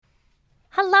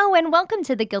Hello and welcome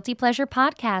to the Guilty Pleasure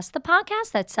Podcast, the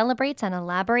podcast that celebrates and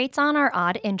elaborates on our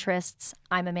odd interests.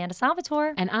 I'm Amanda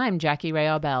Salvatore. And I'm Jackie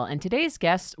Ray Bell. And today's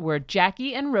guests were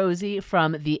Jackie and Rosie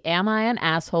from the Am I an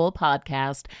Asshole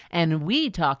podcast. And we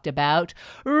talked about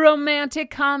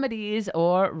romantic comedies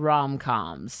or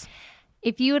rom-coms.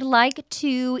 If you would like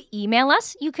to email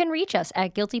us, you can reach us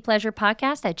at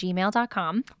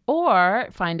guiltypleasurepodcast@gmail.com. Or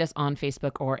find us on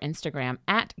Facebook or Instagram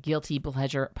at Guilty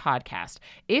Pleasure Podcast.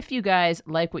 If you guys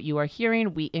like what you are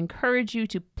hearing, we encourage you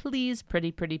to please,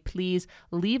 please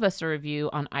leave us a review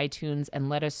on iTunes and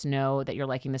let us know that you're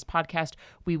liking this podcast.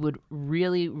 We would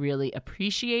really, really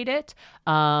appreciate it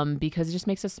because it just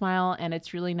makes us smile, and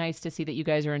it's really nice to see that you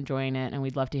guys are enjoying it, and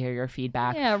we'd love to hear your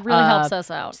feedback. Yeah, it really helps us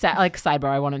out. Sidebar,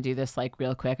 I want to do this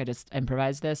real quick. I just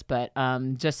improvised this, but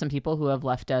just some people who have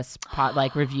left us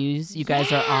reviews. You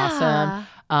guys are awesome.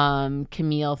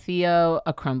 Camille Theo,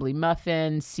 A Crumbly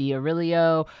Muffin, C.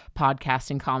 Aurelio,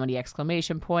 Podcasting Comedy !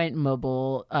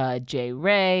 Mobile J.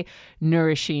 Ray,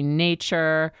 Nourishing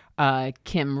Nature,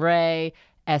 Kim Ray,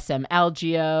 SM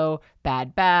Algio,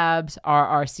 Bad Babs,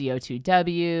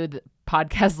 RRCO2W, the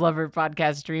Podcast Lover,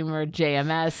 Podcast Dreamer,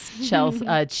 JMS, Chelsea,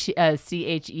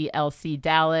 CHELC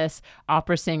Dallas,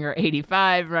 Opera Singer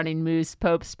 85, Running Moose,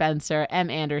 Pope Spencer,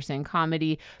 M. Anderson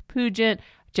Comedy, Pugent,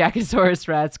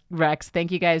 Jackosaurus Rex. Thank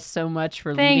you guys so much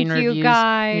for leaving reviews. Thank you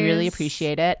guys. We really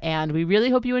appreciate it. And we really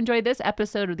hope you enjoyed this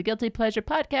episode of the Guilty Pleasure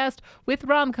Podcast with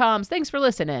rom-coms. Thanks for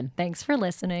listening. Thanks for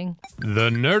listening. The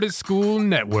Nerdist School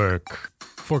Network.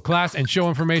 For class and show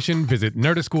information, visit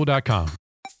nerdistschool.com.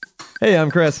 Hey, I'm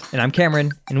Chris. And I'm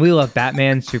Cameron, and we love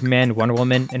Batman, Superman, Wonder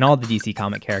Woman, and all the DC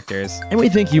comic characters. And we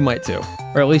think you might too.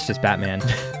 Or at least just Batman.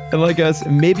 And like us,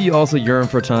 maybe you also yearn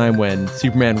for a time when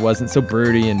Superman wasn't so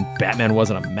broody and Batman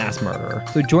wasn't a mass murderer.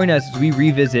 So join us as we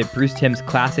revisit Bruce Timm's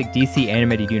classic DC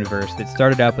animated universe that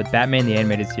started up with Batman the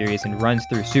Animated Series and runs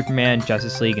through Superman,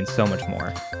 Justice League, and so much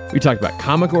more. We talked about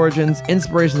comic origins,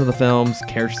 inspirations of the films,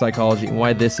 character psychology, and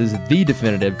why this is the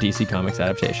definitive DC Comics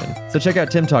adaptation. So check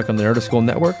out Tim Talk on the Nerdist School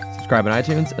Network, subscribe on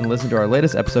iTunes, and listen to our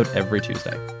latest episode every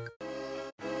Tuesday.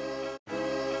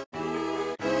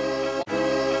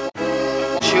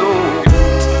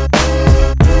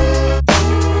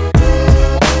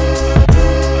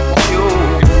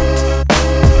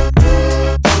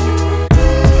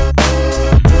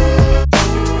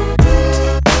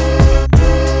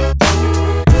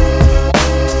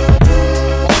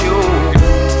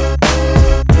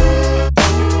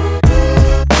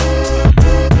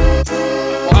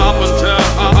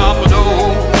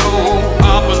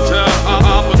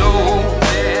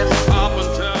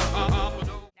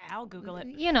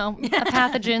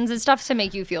 Pathogens and stuff to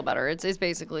make you feel better. It's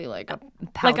basically like a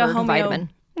powdered vitamin.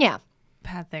 Yeah.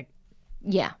 Pathic.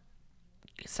 Yeah.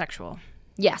 Sexual.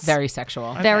 Yes. Very sexual.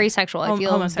 Okay. Very sexual. I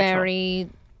feel homosexual. very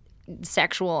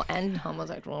sexual and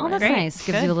homosexual. Oh, that's Great. nice.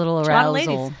 Gives Good. you a little A lot of arousal.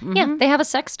 ladies. Mhm. Yeah, they have a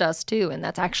sex dust too, and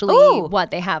that's actually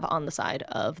what they have on the side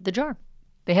of the jar.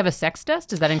 They have a sex dust?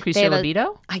 Does that increase They your have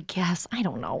libido? I guess. I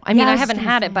don't know. I mean, I haven't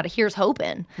had it, but here's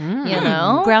hoping. You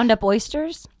know? Ground up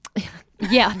oysters.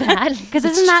 Yeah, that. Because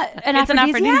isn't that an It's an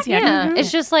aphrodisiac? aphrodisiac. Yeah,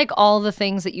 it's just like all the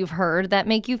things that you've heard that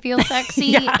make you feel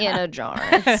sexy in a jar.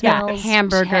 It smells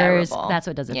Hamburgers. terrible. That's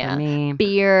what does it for me.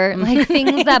 Beer, like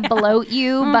things that bloat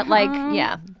you, but like,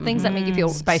 things that make you feel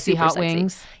Spicy super hot sexy.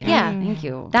 wings. Yeah, Thank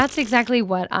you. that's exactly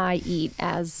what I eat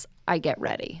as I get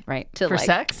ready. Right. To For like,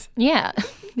 sex? Yeah.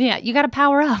 Yeah, you got to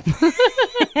power up. Gotta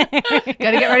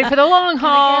get ready for the long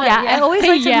haul. Yeah, I always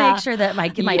like to Yeah. make sure that my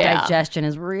Yeah. digestion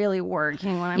is really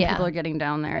working when Yeah. people are getting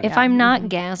down there. If I'm not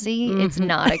gassy, it's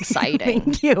not exciting.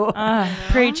 Thank you.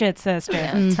 Preach it, sister.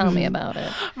 Yeah, tell me about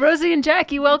it. Rosie and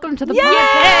Jackie, welcome to the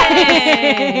podcast.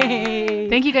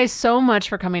 Thank you guys so much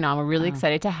for coming on. We're really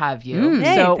excited to have you.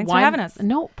 Hey, thanks for having us.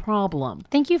 No problem.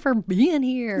 Thank you for being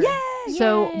here.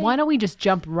 So why don't we just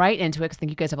jump right into it, because I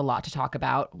think you guys have a lot to talk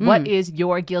about. What is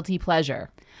your guilty pleasure?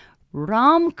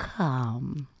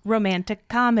 Rom-com. Romantic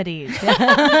comedies. Yay!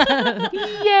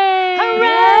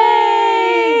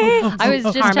 I was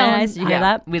just telling Harmonized. You hear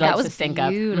that? We that like was to sync up.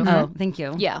 beautiful. Oh, thank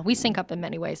you. Yeah, we sync up in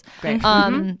many ways. Great.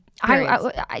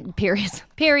 Periods.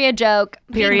 Period joke.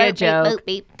 Period joke.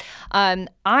 Beep. I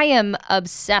am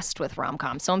obsessed with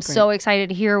rom-coms, so I'm so excited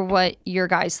to hear what your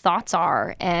guys' thoughts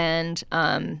are. And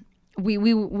we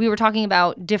were talking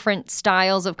about different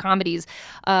styles of comedies,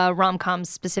 rom-coms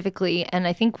specifically, and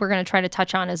I think we're going to try to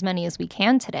touch on as many as we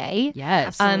can today.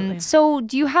 Yes. So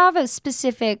do you have a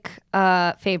specific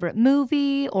favorite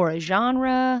movie or a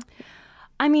genre?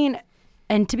 I mean,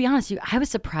 and to be honest, I was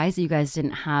surprised that you guys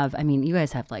didn't have, you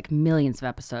guys have like millions of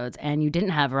episodes and you didn't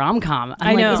have rom-com.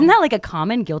 I know. Isn't that like a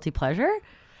common guilty pleasure?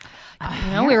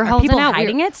 You know, we were Are holding people out.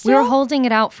 hiding we, it we were still? holding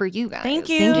it out for you guys. Thank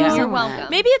you. Thank you so You're much. welcome.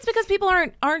 Maybe it's because people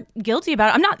aren't guilty about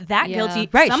it. I'm not that Yeah. guilty.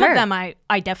 Right, Some sure. of them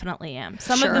I definitely am.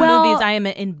 Some Sure. of the Well, movies I am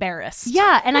embarrassed.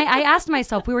 Yeah, and I asked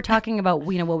myself, we were talking about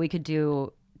what we could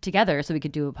do together, so we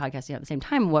could do a podcast at the same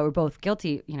time. What we're both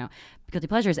guilty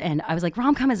pleasures, and I was like,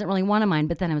 rom-com isn't really one of mine.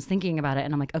 But then I was thinking about it,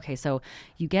 and I'm like, okay, so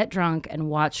you get drunk and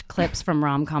watch clips from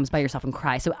rom-coms by yourself and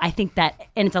cry. So I think that,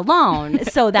 and it's alone.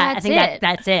 So that That's I think it.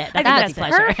 that's it. I think That's that's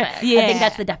pleasure. perfect. I Yeah. think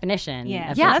that's the definition.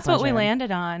 Yeah, of so guilty that's what we pleasure.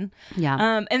 landed on.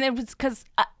 Yeah. And it was because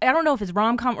I don't know if it's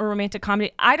rom-com or romantic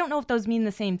comedy. I don't know if those mean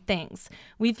the same things.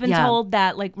 We've been Yeah. told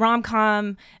that like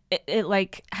rom-com, it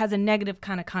like has a negative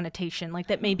kind of connotation, like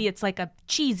that maybe it's like a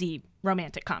cheesy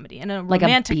romantic comedy, and a Like a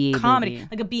romantic B comedy, movie.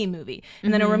 like a B movie,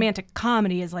 and then a romantic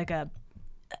comedy is like a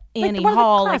Annie one of the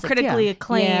Hall, like classics, critically yeah.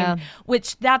 acclaimed, Yeah.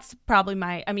 which that's probably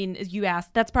as you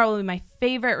asked, that's probably my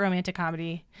favorite romantic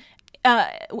comedy.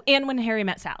 And When Harry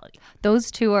Met Sally.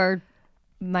 Those two are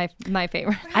my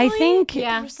favorite. I think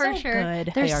Yeah, for so sure.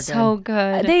 good. They're They are so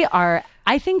good. they are.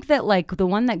 I think that like the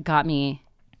one that got me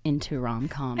into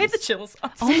rom-coms. I have the chills. Oh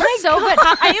my so good.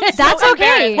 I am That's so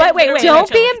okay. embarrassed. Wait.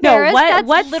 Don't be embarrassed. No, That's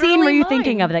what scene literally were you mine.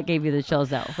 thinking of that gave you the chills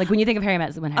though? Like when you think of Harry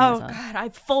Met when Harry Oh Met Sally. God, I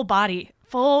have full body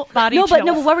No, but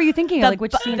what were you thinking of? Like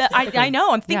which scene? I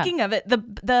know. I'm Yeah. thinking of it.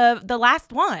 The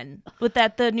last one with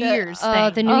the New Year's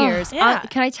thing. The New Year's. yeah.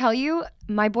 Can I tell you,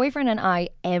 my boyfriend and I,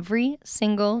 every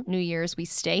single New Year's, we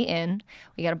stay in,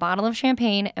 we get a bottle of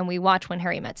champagne, and we watch When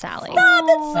Harry Met Sally.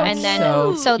 And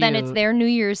then, so then it's cute. their New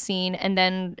Year's scene, and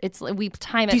then we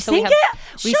time it. Do you so we sync have,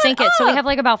 it? We Shut sync it. So we up. have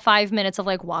like about 5 minutes of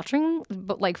like watching,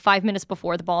 but like 5 minutes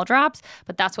before the ball drops.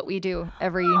 But that's what we do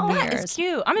every New That Year's. is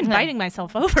cute. I'm inviting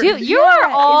myself over. Dude, you are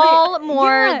all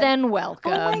more Yeah. than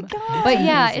welcome. Oh my God. But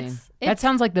yeah, Amazing. it's that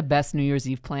sounds like the best New Year's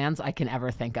Eve plans I can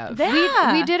ever think of.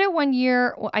 we did it one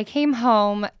year. I came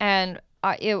home and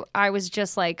I was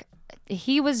just like,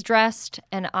 he was dressed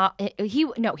and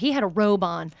he had a robe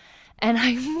on. And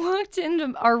I walked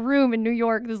into our room in New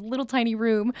York, this little tiny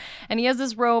room, and he has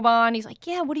this robe on. He's like,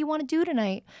 yeah, what do you want to do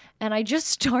tonight? And I just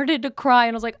started to cry,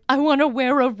 and I was like, I want to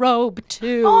wear a robe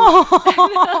too.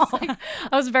 I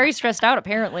was very stressed out,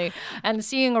 apparently. And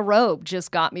seeing a robe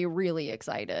just got me really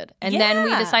excited. And then we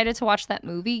Yeah. decided to watch that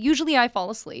movie. Usually I fall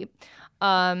asleep.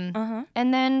 And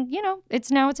then,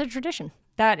 it's a tradition.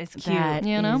 That is cute. That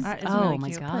You know? is- That is oh really my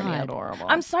cute. God. Pretty adorable.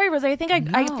 I'm sorry, Rose. I think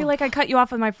I feel like I cut you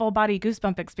off with my full body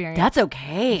goosebump experience. That's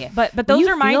okay. But When those you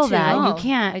are mine feel too. that, Oh, you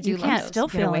can't. I do You love can't those. still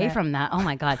Still get feeling away it. from that. Oh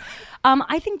my God.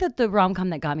 I think that the rom-com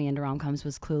that got me into rom-coms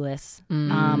was Clueless.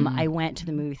 I went to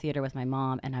the movie theater with my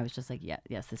mom, and I was just like,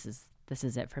 yes, this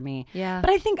is it for me. Yeah. But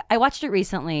I think I watched it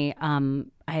recently.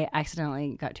 I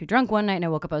accidentally got too drunk one night, and I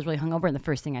woke up. I was really hungover, and the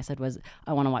first thing I said was,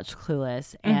 "I want to watch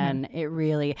Clueless," and it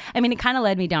really. I mean, it kind of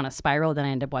led me down a spiral. Then I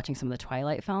ended up watching some of the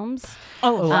Twilight films.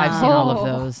 Oh, I've seen all of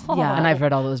those. Yeah. And I've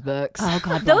read all those books. Oh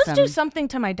God, Those bless do them. something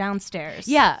to my downstairs.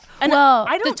 Yeah. And well,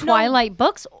 I don't the know Twilight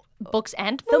books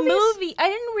and the movies? movie. I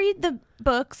didn't read the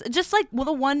books. Just like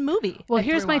the one movie. Well, I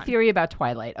here's threw my on. theory about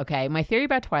Twilight, okay? My theory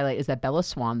about Twilight is that Bella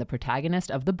Swan, the protagonist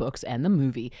of the books and the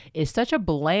movie, is such a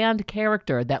bland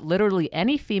character that literally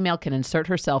any female can insert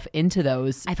herself into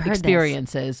those I've heard this.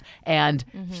 experiences and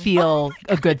feel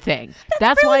a good thing.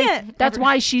 That's why brilliant. that's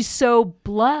why she's so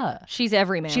blah. She's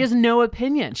every man. She has no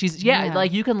opinion. She's Yeah.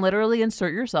 like you can literally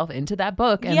insert yourself into that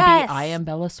book and Yes. be I am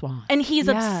Bella Swan. And he's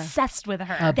Yeah. obsessed with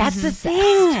her. That's the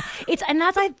thing.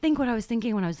 That's I think what I was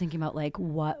thinking when I was thinking about like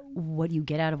what you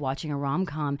get out of watching a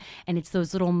rom-com, and it's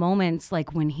those little moments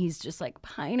like when he's just like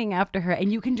pining after her,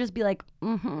 and you can just be like,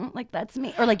 like that's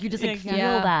me, or like you just like feel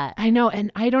that. I know, and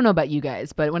I don't know about you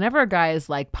guys, but whenever a guy is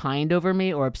like pined over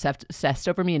me or obsessed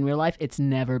over me in real life, it's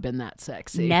never been that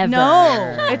sexy. Never.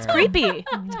 No, it's creepy.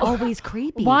 It's always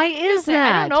creepy. Why is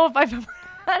that? I don't know if I've ever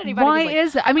had anybody. Why who's like,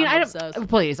 is that? I mean, I'm I obsessed. don't.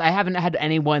 Please, I haven't had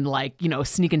anyone like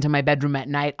sneak into my bedroom at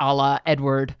night, a la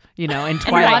Edward, in and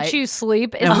Twilight. watch you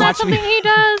sleep. Isn't And that watch me- something he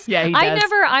does? Yeah, he I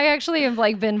does. actually have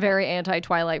like been very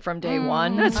anti-Twilight from day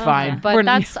one. That's fine. But We're-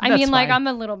 I that's mean, like fine. I'm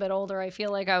a little bit older. I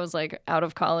feel like I was like out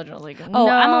of college and I was like, Oh,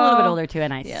 I'm a little bit no. older too,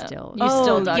 and I Yeah. still. You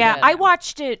still Oh, dug yeah. it. I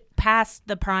watched it past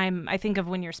the prime, I think, of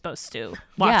when you're supposed to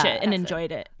watch Yeah. it and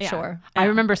enjoyed it. Yeah. Sure. I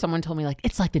remember someone told me like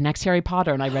it's like the next Harry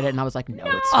Potter, and I read it and I was like, no,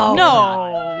 it's Oh,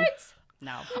 not.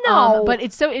 no. No. But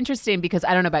it's so interesting because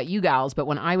I don't know about you gals, but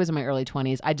when I was in my early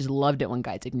 20s, I just loved it when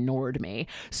guys ignored me.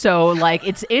 So like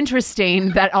it's interesting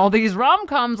that all these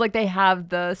rom-coms like they have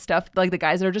the stuff like the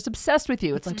guys that are just obsessed with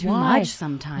you. It's like too why? much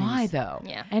sometimes. Why though?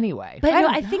 Yeah. Anyway. But no,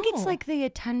 don't I think it's know. like the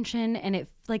attention, and it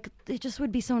just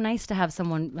would be so nice to have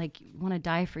someone like want to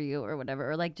die for you or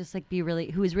whatever, or like just like be really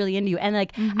who is really into you, and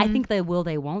like I think the will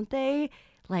they won't they.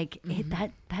 Like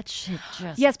that shit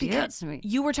just Yes, gets because me.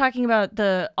 you were talking about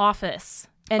The Office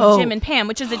and Oh. Jim and Pam,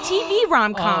 which is a TV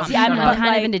rom-com. See, I'm but, kind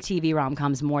like, of into TV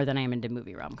rom-coms more than I am into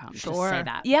movie rom-coms. Just say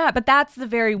that. Yeah, but that's the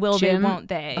very will Jim- they, won't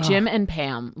they. Jim and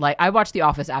Pam, like I watched The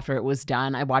Office after it was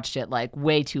done. I watched it like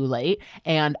way too late,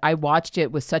 and I watched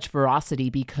it with such ferocity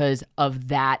because of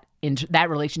that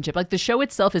relationship. Like the show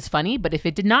itself is funny, but if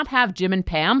it did not have Jim and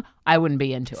Pam, I wouldn't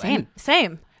be into it.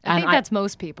 Same. I think that's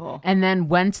most people. And then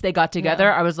once they got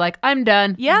together, I was like, I'm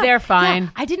done. Yeah. They're fine. Yeah,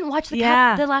 I didn't watch the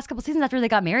Yeah. the last couple seasons after they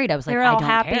got married. I was like, They were I all don't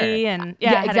happy care. and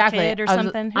Yeah, had exactly. a kid or I was-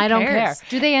 something. Who I don't cares? care.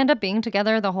 Do they end up being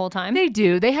together the whole time? They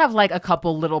do. They have like a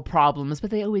couple little problems,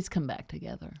 but they always come back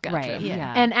together. Right.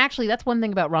 Yeah. And actually, that's one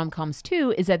thing about rom-coms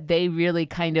too, is that they really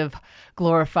kind of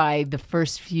glorify the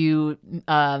first few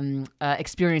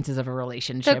experiences of a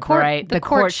relationship, right? the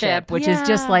courtship. Which is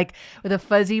just like the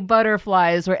fuzzy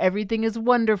butterflies where everything is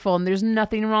wonderful and there's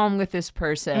nothing wrong with this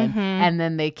person. And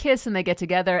then they kiss and they get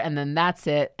together and then that's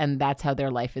it. And that's how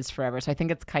their life is forever. So I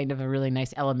think it's kind of a really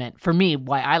nice element for me,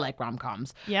 why I like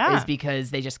rom-coms. Yeah. Is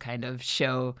because they just kind of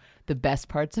show the best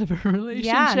parts of a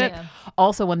relationship. Yeah.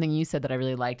 Also, one thing you said that I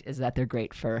really liked is that they're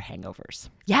great for hangovers.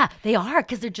 Yeah, they are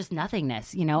because they're just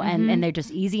nothingness, you know, and they're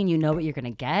just easy and you know what you're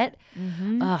gonna get.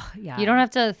 Ugh, yeah. You don't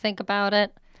have to think about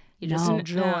it. You just No.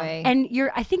 enjoy. And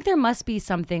I think there must be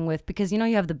something with, because you know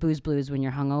you have the booze blues when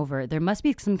you're hungover. There must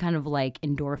be some kind of like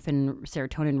endorphin,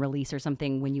 serotonin release or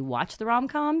something when you watch the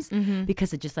rom-coms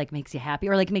because it just like makes you happy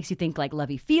or like makes you think like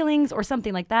lovey feelings or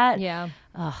something like that. Yeah.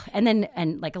 Ugh.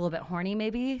 And like a little bit horny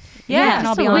maybe. Yeah, and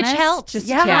I'll so be which honest. helps. Just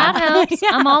Yeah. That helps.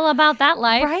 I'm all about that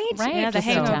life. Right? Yeah, the Just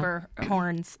so- hangover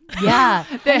horns. Yeah.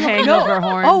 The hangover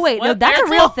horns. Oh wait, no, that's a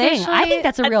real thing. I think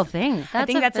that's a real thing. I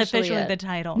think that's officially it. the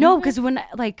title. No, because when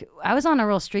like I was on a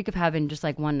real streak of having just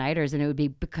like one nighters, and it would be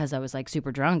because I was like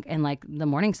super drunk and like the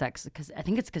morning sex. Because I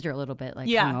think it's because you're a little bit like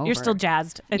Yeah, hungover. you're still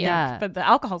jazzed. I Yeah. think, but the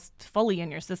alcohol's fully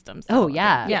in your system. So. Oh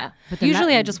yeah, Yeah. But then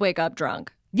Usually that- I just wake up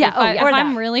drunk. Yeah. If Oh I, yeah. if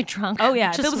I'm really drunk. Oh,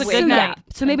 yeah, if Just it was a wake good up. night.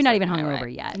 So maybe not even All hungover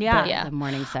right. yet. Yeah. but Yeah. The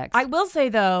morning sex. I will say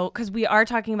though, because we are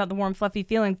talking about the warm, fluffy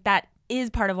feelings, that is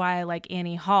part of why I like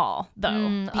Annie Hall,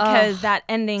 though, because that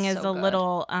ending is so a good.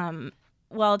 little.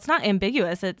 Well, it's not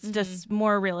ambiguous. It's just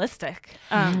more realistic.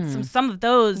 Some of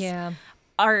those Yeah.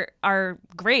 are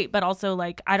great, but also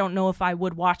like I don't know if I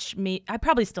would watch me. I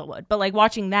probably still would, but like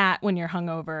watching that when you're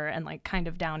hungover and like kind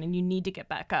of down and you need to get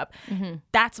back up.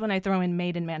 That's when I throw in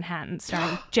Made in Manhattan,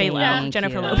 starring J Lo, Thank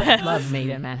Jennifer you. Lopez. Love Made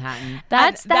in Manhattan.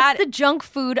 That's that- the junk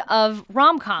food of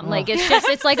rom-com. Like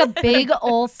it's like a big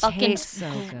old fucking Tastes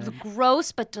so good.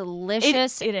 gross but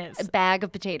delicious It is. bag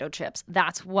of potato chips.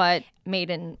 That's what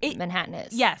Made in Manhattan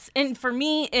is. Yes, and for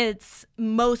me, it's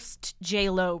most J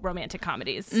Lo romantic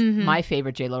comedies. My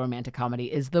favorite J-Lo romantic comedy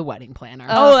is The Wedding Planner.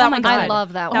 Oh, that my one's God. I good.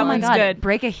 love that That Oh my one. one's god! good.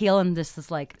 Break a heel and this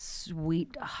like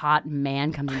sweet hot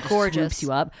man comes and just Gorgeous. swoops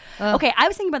you up. Okay, I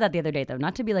was thinking about that the other day though.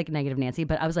 Not to be like negative Nancy,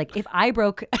 but I was like, if I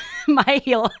broke my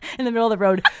heel in the middle of the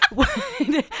road,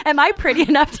 am I pretty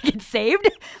enough to get saved?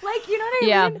 Like, you know what I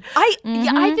Yeah.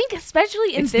 mean? I think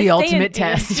especially in It's this the day ultimate and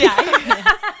age- test.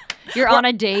 Yeah. You're on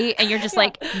a date and you're just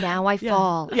like, now I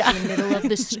fall in the middle of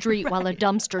the street while a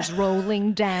dumpster's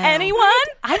rolling down. Anyone?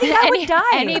 I think I would die.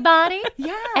 Anybody?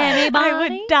 Yeah. Anybody? I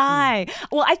would die.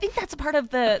 Well, I think that's part of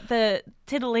the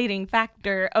titillating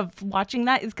factor of watching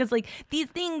that is because like these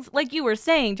things, like you were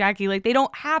saying, Jackie, like they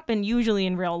don't happen usually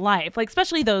in real life. Like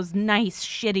especially those nice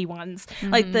shitty ones,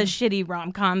 like the shitty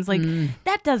rom-coms. Like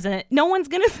that doesn't. No one's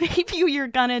gonna save you. You're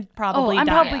gonna probably. I'm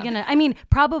die. probably gonna. I mean,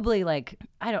 probably like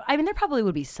I mean, there probably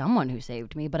would be someone who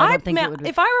saved me, but I don't think it would be.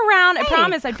 If I were around, I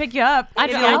promise I'd pick you up. I'd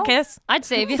give you a little kiss. I'd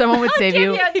save you. Someone would save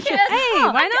you. Hey,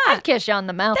 why not? I'd kiss you on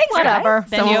the mouth. Thanks, Whatever. guys.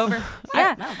 Bend you over.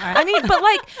 Yeah, I mean, but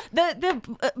like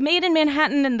the Made in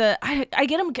Manhattan and I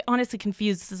get them honestly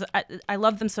confused. This is- I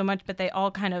love them so much, but they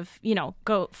all kind of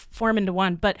go form into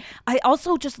one. But I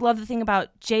also just love the thing about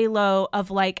J Lo of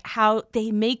like how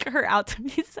they make her out to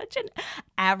be such an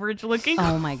average looking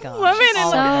Oh my god! woman. And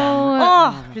All like,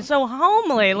 of them. oh, she's so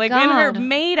homely, like in her God.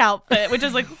 maid outfit, which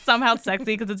is like somehow sexy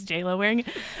because it's J Lo wearing it.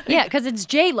 Yeah, because it's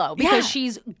J-Lo. Because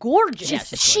she's gorgeous.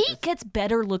 She gets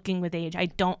better looking with age. I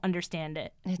don't understand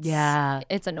it. Yeah.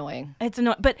 It's annoying. It's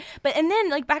annoying, but and then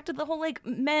like back to the whole like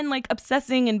men like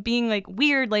obsessing and being like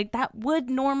weird, like that would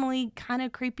normally kind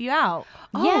of creep you out.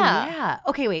 Oh, Yeah. yeah.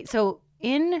 Okay, wait. So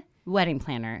in Wedding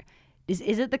Planner, is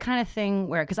it the kind of thing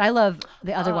where? Because I love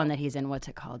the other one that he's in. What's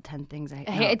it called? 10 Things I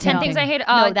Hate. 10 Things I Hate.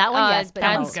 No, that one. Yes, but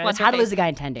that's one's good. what's How her to Lose face. a Guy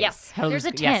in 10 Days. Yes. How to There's a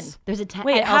Lose- 10. yes. There's a 10.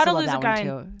 Wait, I How also to love Lose a that Guy?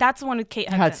 one too. That's the one with Kate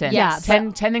Hudson. Hudson. Yeah,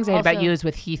 10 Things I Hate About You is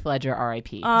with Heath Ledger,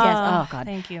 R.I.P. Yes. Oh God.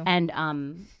 Thank you. And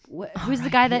who's the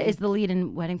guy that is the lead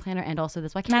in Wedding Planner and also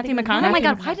this? Why can't I Matthew think of his name? Oh my McConaughey?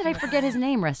 God, why did I forget his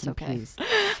name? Rest in peace.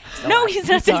 No, he's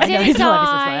not. Sorry, no, he's alive, he's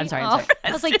alive. I'm sorry. Oh,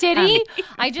 I was like, did he?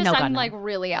 No, God, I'm no. like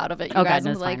really out of it. You Oh, guys, God, no,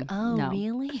 I'm it's like, fine. oh, No.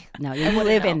 really? No, you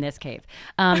live in this cave.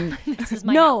 This is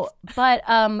my No, house.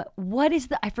 but what is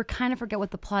the? I kind of forget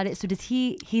what the plot is. So does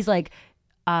he? He's like,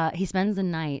 he spends the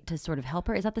night to sort of help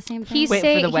her. Is that the same thing? Wait,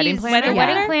 for the wedding planner? The Yeah.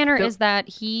 wedding planner The- is that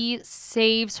he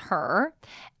saves her,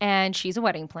 and she's a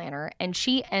wedding planner, and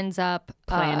she ends up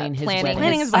Planning his wedding.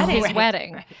 Planning his wedding. Right,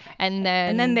 wedding. And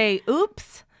then they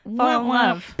fall in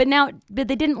love. But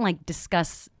they didn't like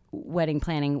discuss wedding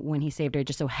planning when he saved her. It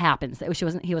just so happens that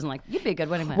he wasn't like, you'd be a good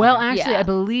wedding planner. Well, actually, Yeah. I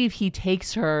believe he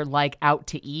takes her like out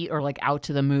to eat or like out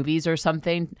to the movies or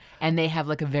something, and they have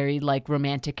like a very like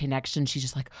romantic connection. She's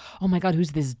just like, "Oh my God,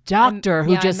 who's this doctor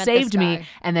who yeah, I just met this saved me?" guy.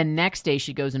 And then next day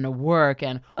she goes into work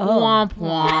and womp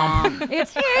womp,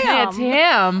 it's him. it's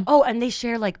him. Oh, and they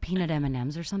share like peanut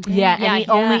M&Ms or something. Yeah, Yeah, and he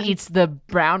only eats the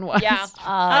brown ones. yeah, it's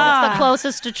the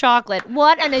closest to chocolate.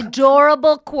 What an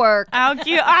adorable quirk. How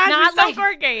cute! Not She's so like-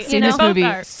 quirky. Seen know? this Both movie,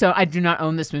 are. so I do not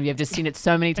own this movie. I've just seen it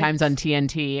so many times on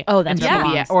TNT. Oh, that's and where it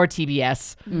TBS, belongs. or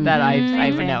TBS that I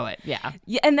know it. Yeah.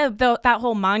 Yeah, and that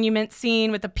whole monument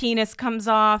scene with the penis comes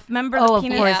off. Remember Oh, the of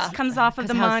penis course. comes off of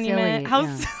the 'Cause how monument. silly, How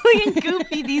yeah. silly and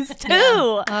goofy these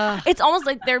two. It's almost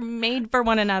like they're made for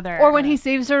one another. Or when he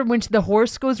saves her when the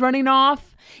horse goes running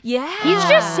off. yeah, He's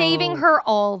just saving her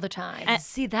all the time.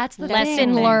 See, that's the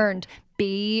Lesson thing. learned.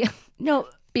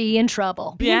 Be in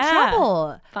trouble. Be in Yeah.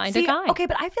 trouble. Find a See, guy. Okay,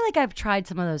 but I feel like I've tried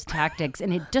some of those tactics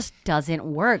and it just doesn't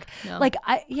work. Like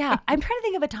I'm trying to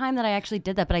think of a time that I actually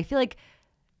did that, but I feel like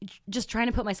just trying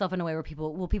to put myself in a way where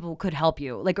people could help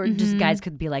you, like, or just guys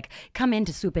could be like, come in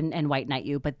to swoop and white knight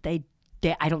you, but they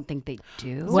I don't think they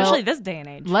do. especially this day and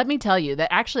age. Let me tell you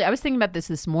that actually I was thinking about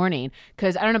this morning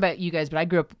because I don't know about you guys, but I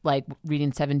grew up like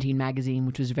reading 17 magazine,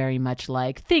 which was very much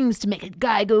like things to make a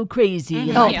guy go crazy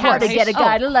and like how to get a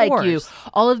guy to like you.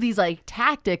 All of these like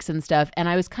tactics and stuff. And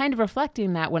I was kind of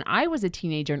reflecting that when I was a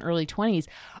teenager in early 20s,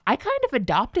 I kind of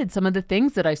adopted some of the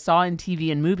things that I saw in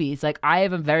TV and movies. Like I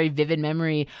have a very vivid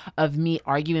memory of me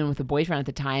arguing with a boyfriend at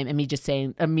the time and me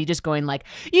just going like,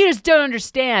 you just don't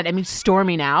understand. And me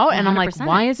storming out. And I'm like, 100%.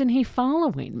 why isn't he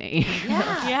following me?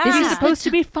 Yeah, This is supposed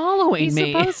to be following He's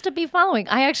me. supposed to be following.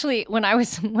 I actually, when I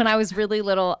was really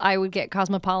little, I would get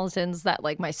Cosmopolitans that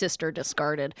like my sister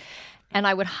discarded, and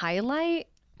I would highlight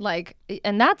like,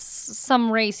 and that's some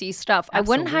racy stuff. I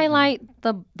wouldn't highlight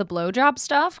the blowjob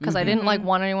stuff because I didn't like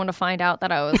want anyone to find out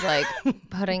that I was like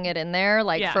putting it in there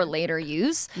like Yeah. for later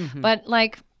use. But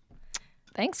like,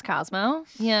 thanks, Cosmo.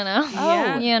 Yeah.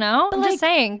 I'm just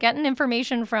saying, getting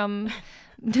information from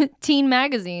teen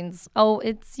magazines. Oh,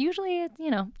 it's usually it's a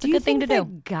you good thing to think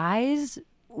do. that guys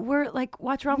were like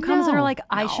watch rom-coms and are like,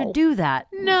 I should do that?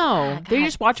 No, they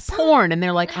just watch porn and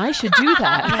they're like, I should do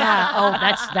that. Yeah. Oh,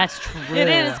 that's true. it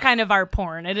is kind of our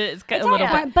porn. It is a little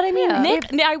bit. But I mean, Nick,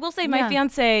 I will say, my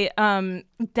fiance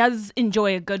does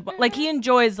enjoy a good one. Like he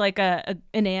enjoys like an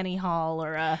Annie Hall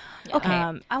or a. Okay.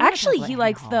 Um, I wanna actually, talk he about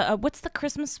likes Annie the what's the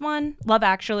Christmas one? Love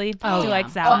Actually. He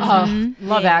likes that one.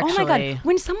 Love oh Actually. my God,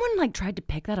 when someone like tried to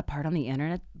pick that apart on the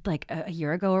internet like a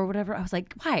year ago or whatever, I was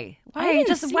like, why? I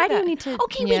didn't see Why do that. you need to?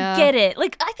 Okay, we get it.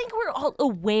 Like, I think we're all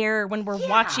aware when we're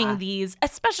watching these,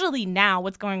 especially now,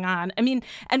 what's going on. I mean,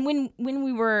 and when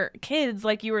we were kids,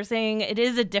 like you were saying, it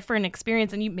is a different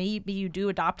experience, and maybe you do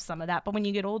adopt some of that. But when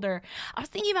you get older, I was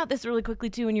thinking about this really quickly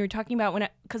too. When you were talking about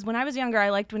because when I was younger, I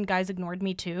liked when guys ignored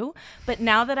me too. But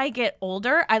now that I get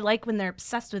older, I like when they're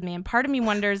obsessed with me. And part of me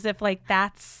wonders if like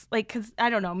that's like, because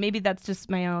I don't know, maybe that's just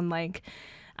my own like,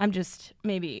 I'm just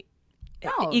maybe.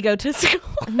 Egotistical.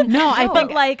 No, I but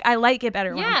think like I like it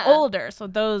better when Yeah. I'm older, so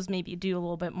those maybe do a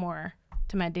little bit more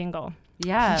to my dingle.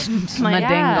 Yeah. my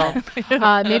Yeah.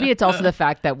 dingle. Maybe it's also the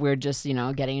fact that we're just,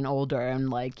 getting older and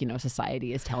like,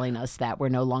 society is telling us that we're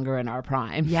no longer in our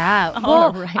prime. Yeah.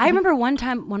 Well, I remember one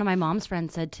time one of my mom's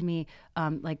friends said to me,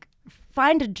 like,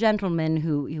 find a gentleman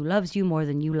who loves you more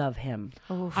than you love him.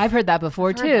 I've heard that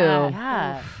before too.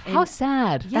 Yeah. How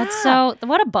sad. That's so.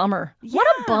 What a bummer. What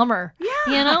a bummer.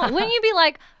 Yeah. Wouldn't you be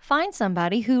like, find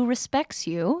somebody who respects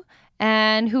you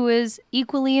and who is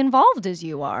equally involved as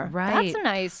you are? Right.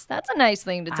 That's a nice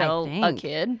thing to tell a think.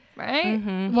 kid, right?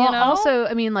 Well, also,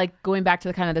 I mean, like going back to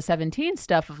the kind of the 17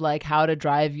 stuff of like how to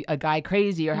drive a guy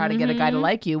crazy or how to get a guy to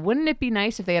like you. Wouldn't it be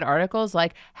nice if they had articles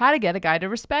like how to get a guy to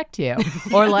respect you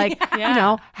or like,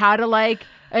 how to like,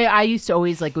 I used to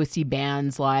always like go see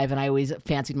bands live and I always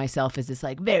fancied myself as this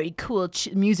like very cool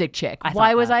music chick.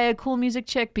 Why was I a cool music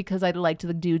chick? Because I liked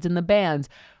the dudes in the bands.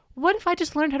 what if I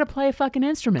just learned how to play a fucking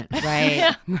instrument?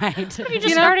 Right. Right. You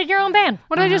just started your own band.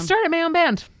 What if I just started my own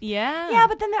band? Yeah. Yeah,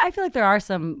 but then I feel like there are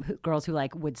some girls who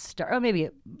like would start, or maybe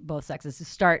both sexes, to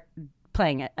start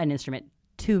playing an instrument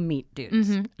to meet dudes.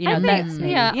 You know, that's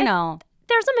maybe, you know.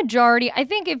 There's a majority. I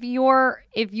think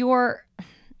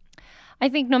I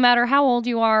think no matter how old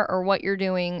you are or what you're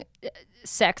doing,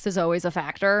 sex is always a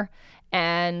factor.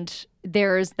 And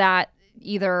there's that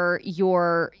either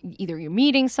you're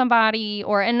meeting somebody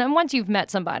and then once you've met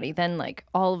somebody, then like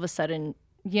all of a sudden,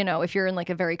 you know, if you're in like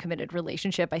a very committed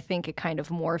relationship, I think it kind of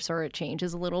morphs or it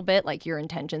changes a little bit, like your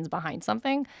intentions behind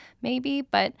something maybe.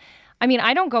 But I mean,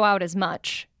 I don't go out as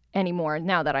much anymore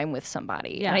now that I'm with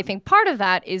somebody. Yeah. And I think part of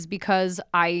that is because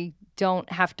I don't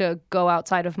have to go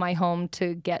outside of my home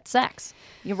to get sex,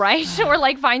 right? Or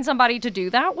like find somebody to do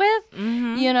that with,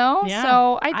 you know? Yeah.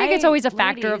 So I think it's always a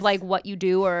factor of ladies- like what you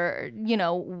do or, you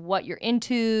know, what you're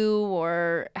into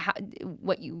or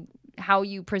how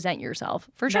you present yourself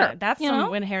for sure. That's you some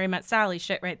know? When Harry Met Sally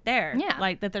shit right there. Yeah.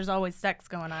 Like that there's always sex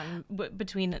going on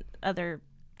between other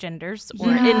genders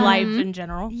or in life in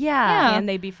general. Yeah. Can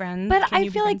they be friends? But Can I you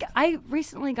be feel like friends? I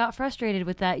recently got frustrated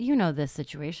with that. You know, this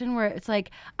situation where it's like,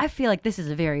 I feel like this is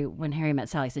a very When Harry Met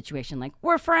Sally situation. Like,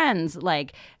 we're friends.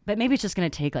 Like, but maybe it's just going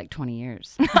to take like 20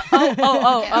 years. But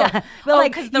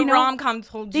like, because the you know, rom-com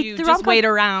told the you just rom-com- wait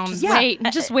around. Yeah.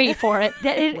 Just wait for it.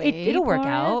 That it'll work for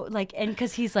it. out. Like, and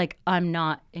because he's like, I'm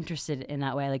not interested in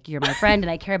that way. Like, you're my friend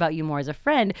and I care about you more as a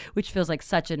friend, which feels like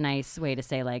such a nice way to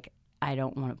say, like, I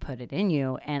don't want to put it in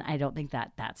you. And I don't think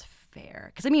that that's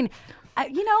fair. Because, I mean,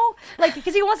 you know, like,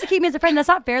 because he wants to keep me as a friend. That's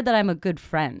not fair that I'm a good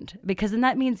friend. Because then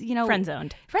that means, you know. Friend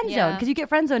zoned. Friend zone. Yeah. Because you get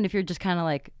friend zoned if you're just kind of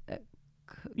like,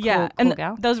 Yeah, cool and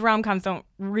gal. those rom-coms don't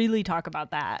really talk about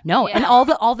that. no, and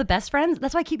all the best friends.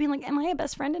 That's why I keep being like, am I a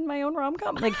best friend in my own rom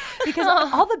com? Like, because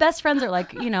all the best friends are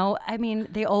like, you know, I mean,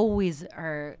 they always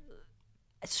are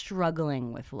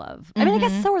struggling with love. I mean, I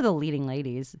guess so are the leading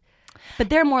ladies, but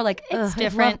they're more like, It's if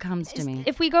different. love comes to me.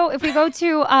 If we go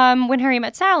to When Harry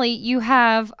Met Sally, you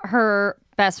have her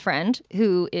best friend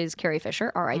who is Carrie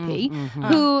Fisher, R.I.P.,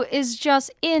 who is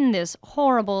just in this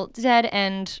horrible dead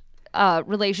end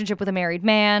relationship with a married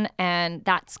man, and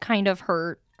that's kind of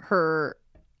her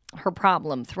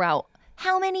problem throughout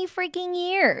how many freaking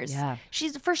years? Yeah.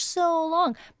 She's for so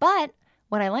long. But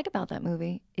what I like about that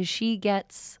movie is she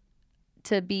gets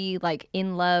to be like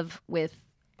in love with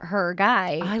her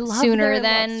guy I love sooner their love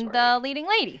than story. the leading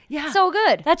lady. Yeah. So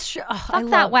good. That's true. Oh, Fuck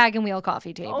that wagon wheel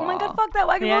coffee table. Oh my god, fuck that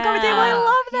wagon wheel coffee table. I Yeah.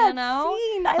 love that You know?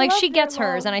 scene. I Like love she their gets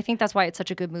hers, love. and I think that's why it's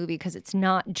such a good movie because it's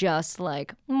not just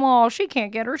like, well, she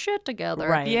can't get her shit together.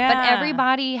 Right. Yeah. But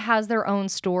everybody has their own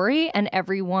story, and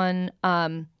everyone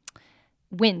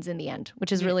wins in the end,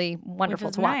 which is really wonderful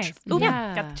Which is to watch. nice. Ooh,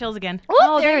 Yeah. got the chills again.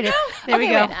 Oh, there it is. There we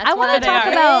go. I want to talk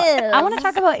about. I want to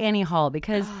talk about Annie Hall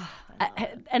because,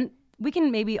 and we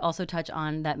can maybe also touch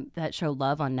on that show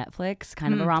Love on Netflix,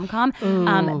 kind of a rom com,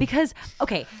 because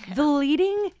okay, the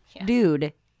leading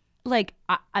dude. Like,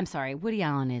 I'm sorry, Woody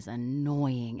Allen is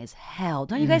annoying as hell.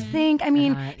 Don't you guys think? I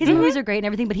mean, his movies are great and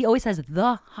everything, but he always has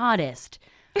the hottest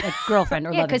like girlfriend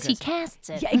or Yeah, love because he interest. casts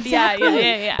it. Yeah, exactly.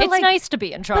 yeah. It's like- nice to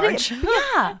be in charge. Yeah,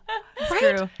 right.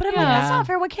 true. But I'm like, that's not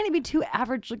fair. Why can't it be two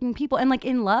average-looking people? And like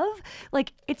in Love,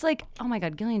 like it's like, oh my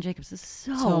god, Gillian Jacobs is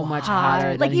so much hot.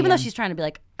 hotter Like than even though him. she's trying to be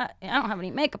like, I don't have any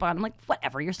makeup on. I'm like,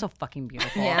 whatever. You're so fucking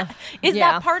beautiful. Yeah. Is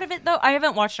Yeah. that part of it though? I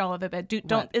haven't watched all of it, but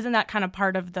isn't that kind of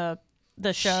part of the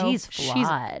show? She's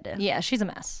flawed. Yeah, she's a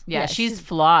mess. Yeah, she's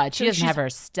flawed. She doesn't have her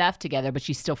stuff together, but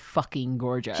she's still fucking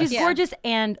gorgeous. She's gorgeous,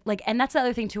 and like, and that's the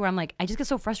other thing too, where I'm like, I just get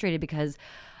so frustrated because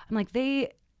I'm like,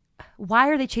 why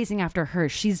are they chasing after her?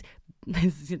 She's.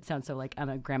 It sounds so like I'm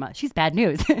a grandma. She's bad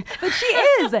news, but she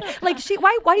is. Like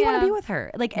why do you want to be with her?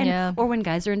 Like or when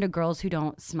guys are into girls who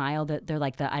don't smile, that they're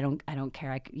like the I don't care,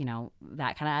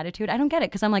 that kind of attitude. I don't get it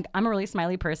because I'm like I'm a really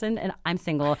smiley person and I'm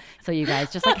single, so you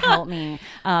guys just like help me.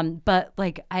 But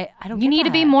like I don't. You get need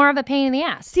to be that. more of a pain in the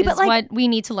ass. See, but, is like- what we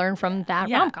need to learn from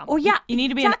that rom-com. Oh yeah, You need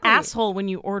to be exactly. an asshole when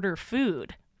you order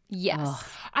food. Yes.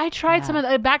 I tried some of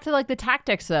the, back to like the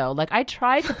tactics though. Like I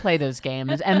tried to play those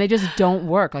games and they just don't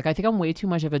work. Like I think I'm way too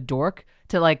much of a dork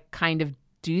to like kind of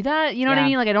do that. You know what I Yeah.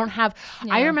 mean? Like I don't have.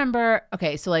 I remember.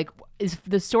 Okay, so like is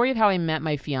the story of how I met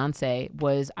my fiance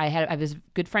was I have this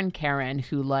good friend Karen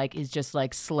who like is just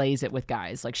like slays it with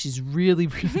guys. Like she's really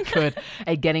really good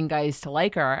at getting guys to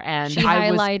like her. And She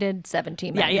I was. highlighted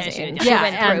 17 Yeah, yeah, magazine. she She did.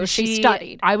 went and through. She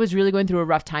studied. I was really going through a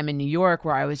rough time in New York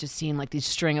where I was just seeing like these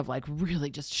string of like really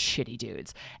just shitty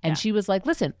dudes. And she was like,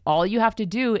 listen, all you have to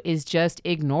do is just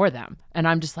ignore them. And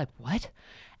I'm just like, what?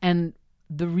 And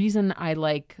the reason I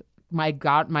like my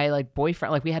like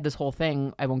boyfriend, like we had this whole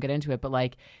thing. I won't get into it, but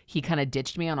like he kind of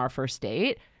ditched me on our first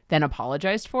date, then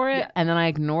apologized for it. And then I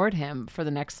ignored him for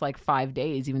the next like 5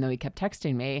 days, even though he kept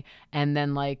texting me. And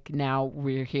then like now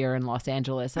we're here in Los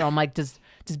Angeles. And I'm like, does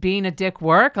being a dick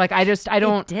work? Like I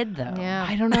don't. It did though. Yeah.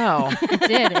 I don't know. It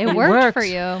did. It worked for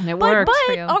you. It But worked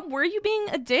for you. were you being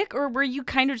a dick, or were you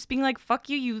kind of just being like, fuck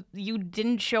you, you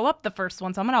didn't show up the first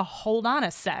one, so I'm going to hold on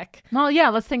a sec? Well, yeah,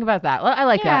 let's think about that. I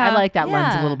like that. I like that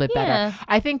lens a little bit better. Yeah.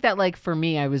 I think that like for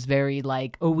me, I was very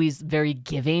like always very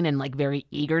giving and like very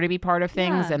eager to be part of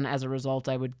things. Yeah. And as a result,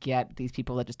 I would get these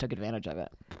people that just took advantage of it.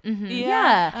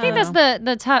 Yeah. I think that's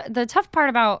the tough part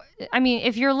about. I mean,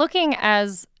 if you're looking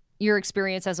as your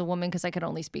experience as a woman, because I could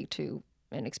only speak to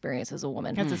an experience as a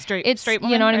woman. As a straight It's woman,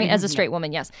 you know what I right? mean. As a straight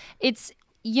woman, yes. It's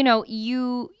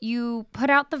you put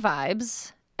out the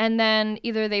vibes, and then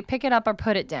either they pick it up or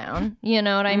put it down. You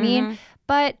know what I mean?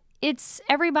 But it's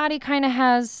everybody kind of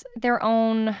has their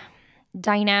own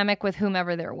dynamic with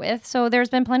whomever they're with. So there's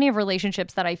been plenty of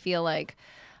relationships that I feel like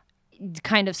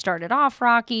kind of started off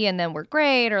rocky and then were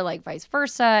great, or like vice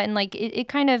versa, and like it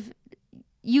kind of,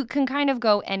 you can kind of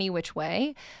go any which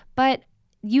way, but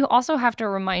you also have to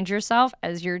remind yourself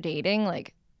as you're dating,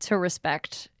 like, to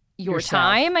respect your Yourself.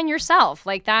 time and yourself.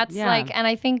 Like that's Yeah. like, and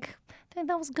I think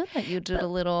that was good that you did a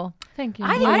little. Thank you.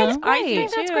 I think that's great. I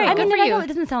think that's great. I Good mean, for I you. know it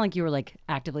doesn't sound like you were like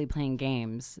actively playing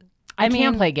games. I can't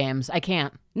mean, play games. I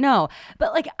can't. No,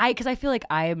 but like because I feel like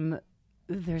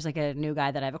there's like a new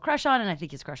guy that I have a crush on, and I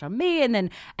think he's a crush on me, and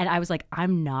I was like,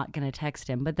 I'm not gonna text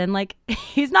him, but then like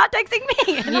he's not texting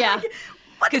me. And I'm Yeah. like,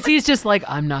 Because he's just like,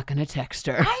 I'm not going to text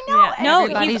her. I know. No,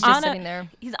 Everybody's he's just on sitting there.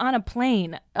 He's on a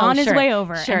plane Oh, on his sure. way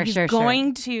over. Sure, and he's sure, sure.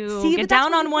 going to See, get but that's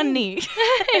down what on I'm one saying. knee.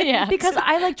 Yeah. Because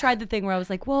I like tried the thing where I was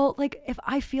like, well, like if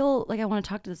I feel like I want to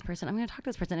talk to this person, I'm going to talk to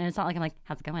this person, and it's not like I'm like,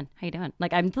 how's it going? How you doing?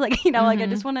 Like I'm like, like I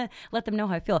just want to let them know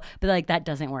how I feel, but like that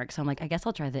doesn't work. So I'm like, I guess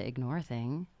I'll try the ignore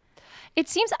thing. It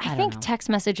seems, I don't think know. text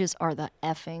messages are the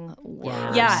effing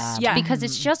worst. Yeah. Because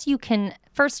it's just, you can,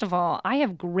 first of all, I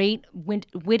have great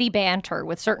witty banter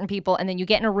with certain people, and then you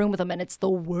get in a room with them and it's the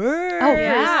worst. Oh,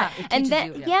 yeah. It And teaches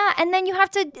then, you, and then you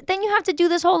have to do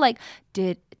this whole like,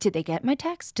 did they get my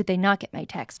text? Did they not get my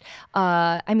text?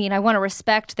 I mean, I want to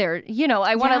respect their,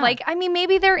 I want to like, I mean,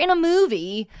 maybe they're in a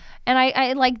movie and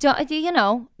I like,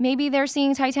 maybe they're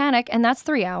seeing Titanic and that's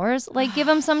 3 hours. Like, give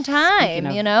them some time,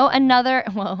 of another,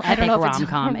 well, I don't Epic know if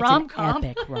rom-com. it's rom-com. It's an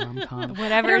epic rom-com.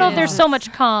 I don't know if there's so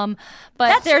much calm,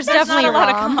 but there's definitely not a lot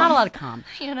of rom. calm. Not a lot of calm.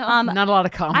 Not a lot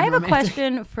of calm. I have a romantic.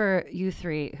 question for you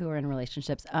three who are in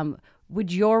relationships.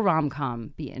 Would your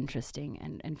rom-com be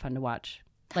interesting and fun to watch?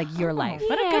 Like your life?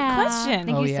 What a good question.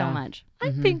 Thank Oh, you yeah. so much.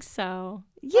 I think so.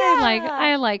 Yeah.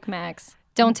 I like Max.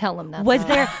 Don't tell him that. Was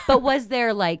though. was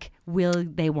there like, will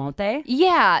they, won't they?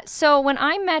 Yeah. So when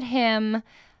I met him,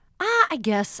 I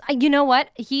guess, you know what?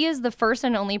 He is the first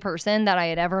and only person that I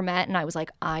had ever met. And I was like,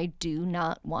 I do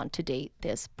not want to date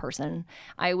this person.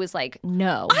 I was like,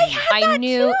 no. I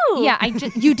knew. too. Yeah.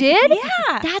 You did?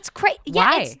 Yeah. That's great.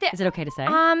 Yeah. Why? It's the- Is it okay to say?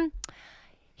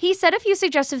 He said a few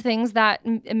suggestive things that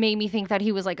made me think that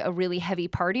he was like a really heavy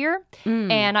partier.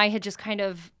 And I had just kind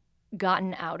of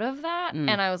gotten out of that.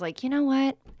 And I was like, you know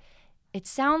what? It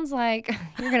sounds like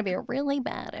you're going to be a really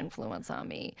bad influence on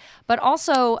me. But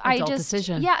also, Adult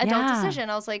decision. Yeah, adult Yeah. decision.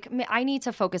 I was like, I need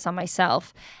to focus on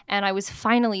myself. And I was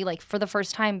finally like, for the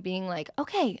first time, being like,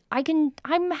 okay,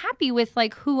 I'm happy with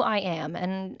like who I am.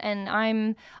 And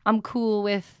I'm cool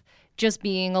with just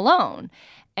being alone.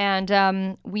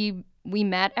 And we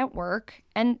met at work,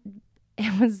 and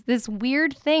it was this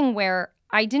weird thing where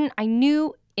I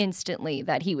knew instantly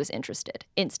that he was interested.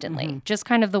 Instantly. Just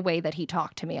kind of the way that he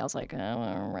talked to me. I was like, oh,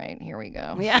 all right, here we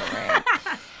go. Yeah.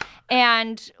 Right.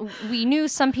 And we knew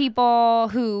some people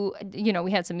who,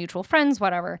 we had some mutual friends,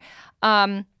 whatever.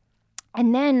 And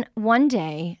then one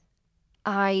day,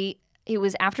 it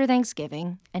was after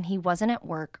Thanksgiving, and he wasn't at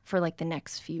work for like the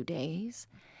next few days.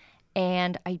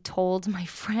 And I told my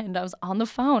friend, I was on the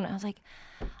phone. I was like,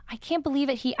 I can't believe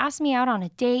it. He asked me out on a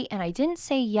date and I didn't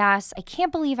say yes. I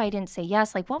can't believe I didn't say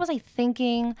yes. Like, what was I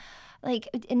thinking? Like,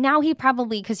 and now he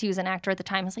probably, because he was an actor at the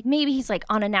time, was like, maybe he's like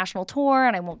on a national tour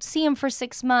and I won't see him for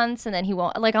 6 months, and then he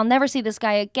won't, like, I'll never see this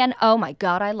guy again. Oh my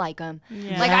God, I like him.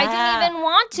 Like, I didn't even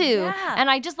want to. Yeah. And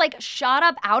I just like shot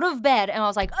up out of bed and I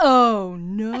was like, oh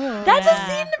no. That's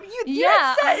a scene you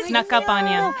Yeah. said. Snuck up on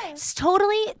you. It's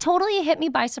totally hit me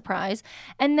by surprise.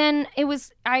 And then it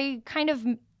was, I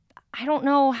don't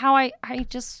know how I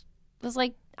just was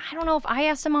like, I don't know if I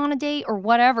asked him on a date or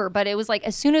whatever, but it was like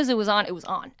as soon as it was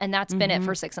on, and that's been it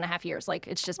for 6.5 years. Like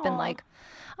it's just been like,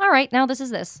 all right, now this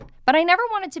is this. But I never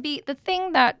wanted to be. The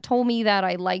thing that told me that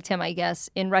I liked him, I guess,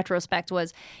 in retrospect,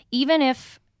 was even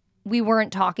if we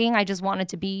weren't talking, I just wanted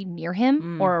to be near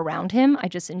him or around him. I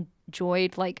just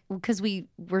enjoyed, like, because we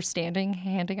were standing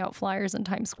handing out flyers in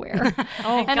Times Square.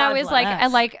 And I was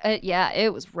like, yeah,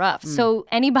 it was rough. So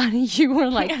anybody you were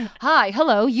like, hi,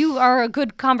 hello, you are a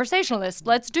good conversationalist.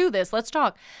 Let's do this. Let's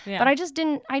talk. Yeah. But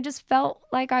I just felt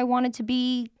like I wanted to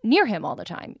be near him all the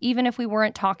time, even if we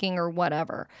weren't talking or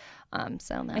whatever.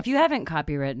 So that's If you haven't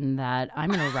copywritten that,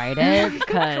 I'm going to write it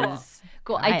because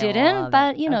cool. I didn't,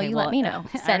 but you let me know.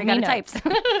 I Send already me got notes. it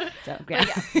typed. So,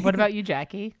 yeah. What about you,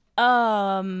 Jackie?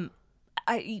 Well,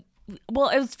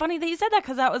 it was funny that you said that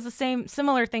because that was the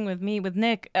similar thing with me with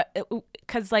Nick,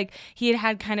 because like he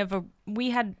had kind of we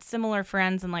had similar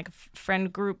friends and like a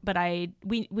friend group, but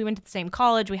we went to the same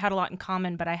college, we had a lot in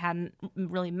common, but I hadn't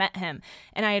really met him,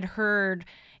 and I had heard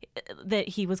that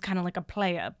he was kind of like a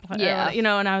player,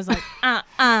 and I was like, like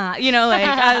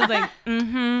I was like,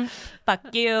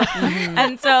 fuck you,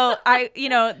 and so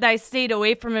I stayed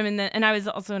away from him, and I was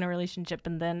also in a relationship,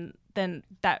 and then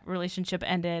that relationship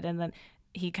ended, and then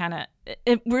he kind of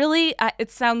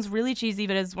it sounds really cheesy,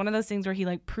 but it's one of those things where he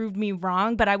like proved me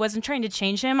wrong, but I wasn't trying to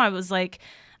change him. I was like,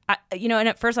 and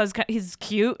at first I was he's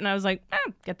cute, and I was like,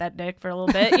 get that dick for a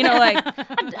little bit, like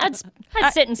I'd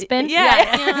sit and spin. sit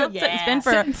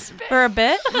and spin for a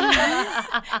bit.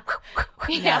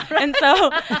 And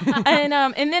so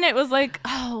and then it was like,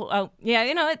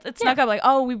 it snuck up like,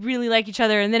 oh, we really like each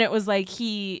other, and then it was like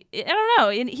I don't know,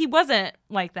 he wasn't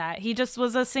like that. He just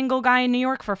was a single guy in New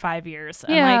York for 5 years,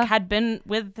 and like had been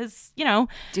with his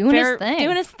doing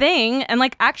his thing, and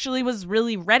like actually was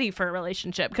really ready for a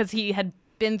relationship because he had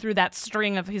been through that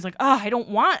string of he's like, oh, I don't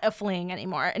want a fling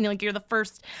anymore, and like you're the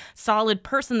first solid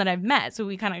person that I've met, so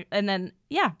we kind of, and then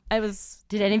I was.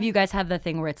 Did any of you guys have the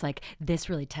thing where it's like this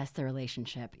really tests the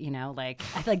relationship? Like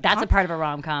I feel like that's a part of a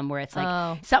rom-com where it's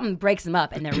like something breaks them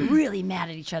up and they're really mad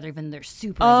at each other even though they're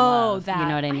super in love. That. You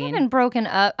know what I mean? I haven't broken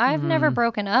up. I've never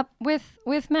broken up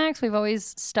with Max. We've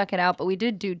always stuck it out, but we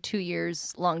did do 2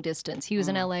 years long distance. He was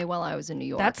in LA while I was in New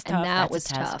York. That's tough. And that That's was a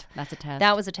test. tough. That's a test.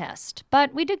 That was a test.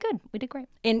 But we did good. We did great.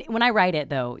 And when I write it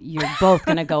though, you're both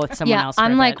gonna go with someone else.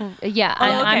 I'm for a like, bit.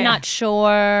 I'm not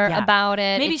sure about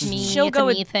it. Maybe it's me. she'll it's go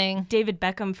a me with thing. David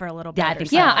Beckham for a little bit. Yeah, I think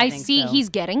so. Yeah, I I think see. so. He's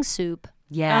getting soup.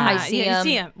 Yeah, I see him. You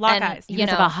see him. Lock and, eyes. You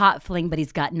It's know, like a hot fling, but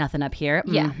he's got nothing up here.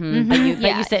 Yeah. Mhm.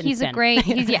 But you sit and he's spin. a great.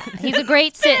 He's a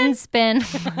great sit and spin.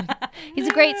 He's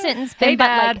a great sit and spin, Hey, but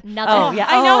Dad. like nothing. Oh, yeah.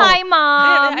 I know. Oh. Hi,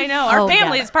 mom. I know. Our Oh,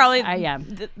 family yeah. is probably Yeah.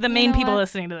 the main know people what?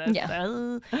 listening to this. Yeah.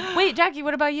 So. Wait, Jackie,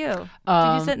 what about you?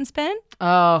 Did you sit and spin?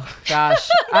 Oh gosh,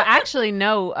 actually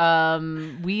no.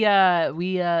 He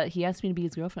asked me to be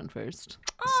his girlfriend first,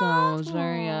 so it was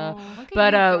very.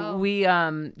 But we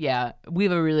have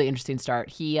a really interesting start.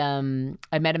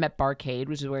 I met him at Barcade,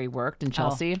 which is where he worked in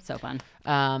Chelsea. So fun.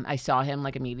 I saw him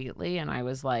like immediately, and I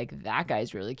was like, that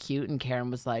guy's really cute. And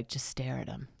Karen was like, just stare at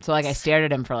him. So like I stared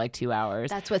at him for like 2 hours.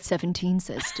 That's what 17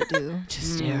 says to do.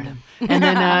 Just stare at him. And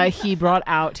then he brought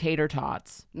out tater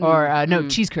tots or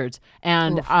cheese curds,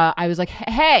 and I was like,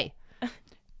 hey,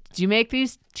 do you make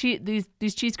these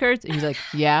cheese curds? And he's like,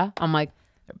 yeah. I'm like,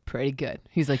 they're pretty good.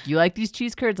 He's like, you like these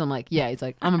cheese curds? I'm like, yeah. He's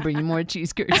like, I'm gonna bring you more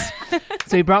cheese curds.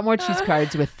 So he brought more cheese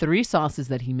curds with 3 sauces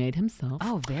that he made himself.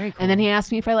 Oh, very cool. And then he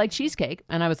asked me if I like cheesecake,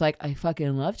 and I was like, I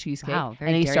fucking love cheesecake. Wow,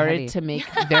 very and he dairy started heavy. to make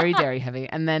very dairy heavy.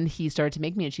 And then he started to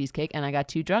make me a cheesecake, and I got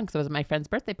too drunk. So it was at my friend's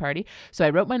birthday party. So I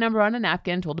wrote my number on a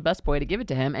napkin, told the busboy to give it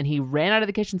to him, and he ran out of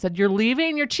the kitchen and said, "You're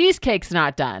leaving? Your cheesecake's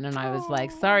not done." And I was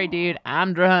like, "Sorry, dude,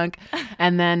 I'm drunk."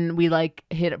 And then we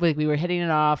were hitting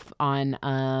it off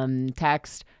on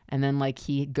text. And then like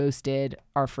he ghosted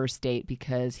our first date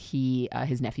because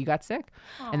his nephew got sick.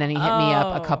 And then he hit me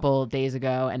up a couple days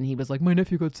ago and he was like, "My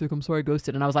nephew got sick. I'm sorry I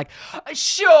ghosted." And I was like,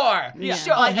 sure.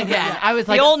 Like, again, I was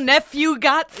like, The old nephew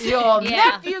got sick. "Your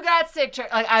nephew got sick."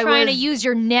 Like, Trying to use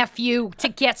your nephew to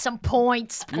get some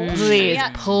points.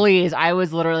 Please. I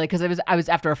was literally, because I was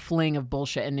after a fling of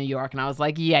bullshit in New York, and I was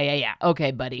like, yeah,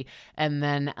 okay, buddy. And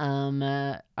then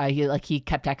he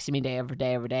kept texting me day over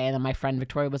day, and then my friend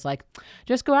Victoria was like,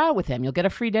 "Just go out with him. You'll get a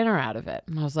free dinner out of it."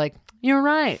 And I was like, "You're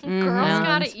right." Girls And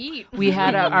gotta eat. We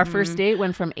had our first date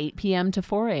went from 8 p.m. to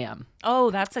 4 a.m. Oh,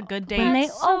 that's a good date. when they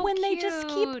so when they just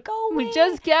keep cute. going. We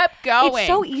just kept going. It's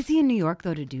so easy in New York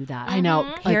though to do that. I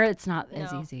know. Here it's not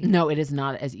as easy. No, it is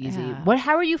not as easy. Yeah.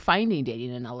 How are you finding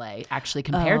dating in LA actually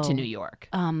compared to New York?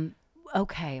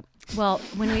 Okay. Well,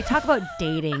 when we talk about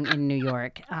dating in New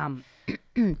York,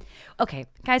 okay,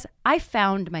 guys, I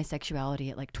found my sexuality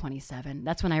at like 27.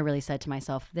 That's when I really said to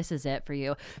myself, this is it for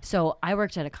you. So I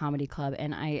worked at a comedy club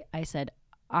and I said,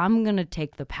 I'm going to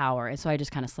take the power. And so I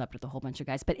just kind of slept with a whole bunch of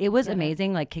guys. But it was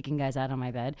amazing, like kicking guys out on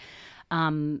my bed.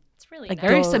 It's really like nice.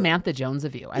 Very Samantha Jones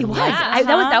of you. I It was. love it.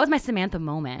 That was my Samantha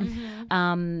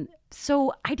moment.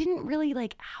 So I didn't really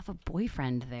like have a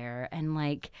boyfriend there, and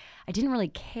like I didn't really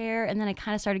care. And then I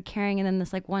kind of started caring, and then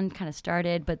this like one kind of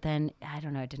started, but then I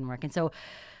don't know, it didn't work. And so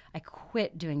I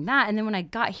quit doing that. And then when I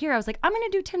got here, I was like, I'm gonna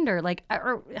do Tinder, like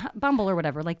or Bumble or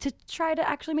whatever, like to try to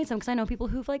actually meet some, because I know people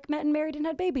who've like met and married and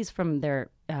had babies from their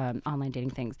online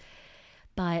dating things.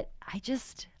 But I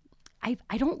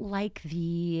don't like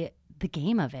the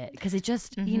game of it, because it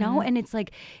just you know, and it's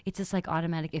just like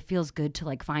automatic. It feels good to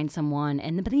like find someone,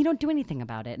 but then you don't do anything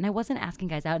about it. And I wasn't asking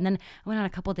guys out, and then I went on a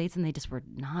couple dates and they just were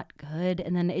not good,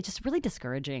 and then it's just really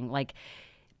discouraging. Like,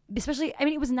 especially, I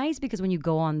mean, it was nice because when you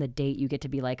go on the date, you get to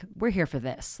be like, we're here for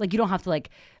this. Like, you don't have to like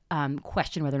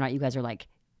question whether or not you guys are like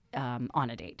on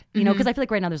a date, you know, because I feel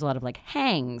like right now there's a lot of like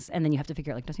hangs, and then you have to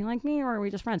figure out like, does he like me or are we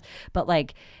just friends? But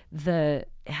like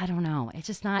I don't know, it's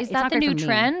just not. Is it's that not the great new for me.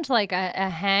 trend? Like a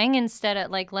hang instead of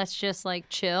like, let's just like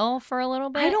chill for a little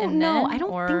bit? I don't and know. then- I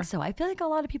don't or- think so. I feel like a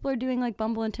lot of people are doing like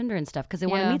Bumble and Tinder and stuff because they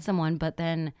want to Yeah. meet someone, but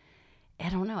then I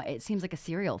don't know. It seems like a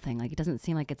serial thing. Like, it doesn't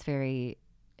seem like it's very.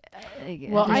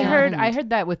 Well, I there's heard not-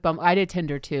 that with Bumble. I did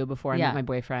Tinder too before I Yeah. met my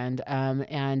boyfriend.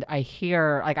 And I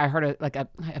heard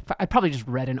I probably just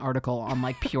read an article on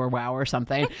like Pure Wow or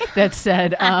something that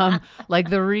said like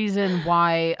the reason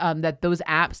why that those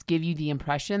apps give you the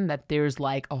impression that there's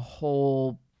like a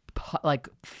whole like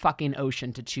fucking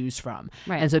ocean to choose from.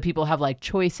 Right. And so people have like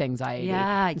choice anxiety.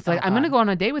 Yeah, It's like, I'm exactly. going to go on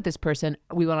a date with this person.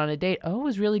 We went on a date. Oh, it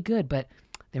was really good, but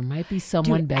there might be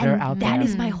someone Dude, better and out there. That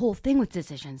is my whole thing with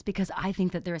decisions, because I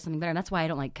think that there is something better. And that's why I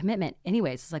don't like commitment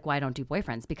anyways. It's like why I don't do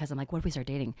boyfriends, because I'm like, what if we start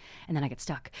dating and then I get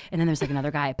stuck and then there's like another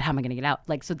guy, but how am I going to get out?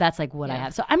 Like, so that's like what I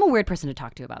have. So I'm a weird person to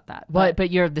talk to about that. But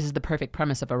this is the perfect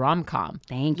premise of a rom-com.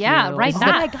 Thank you. Yeah, right This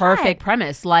back. is the perfect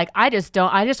premise. Like, I just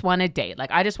want to date.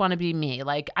 Like, I just want to be me.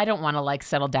 Like, I don't want to like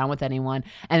settle down with anyone.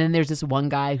 And then there's this one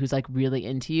guy who's like really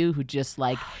into you, who just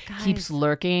like keeps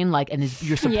lurking, like, and is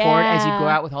your support as you go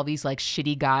out with all these like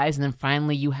shitty guys. And then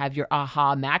finally you have your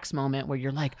aha Max moment where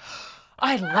you're like,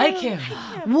 I like him.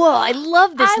 Whoa, I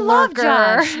love this lurker.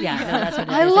 Josh. Yeah, no, that's what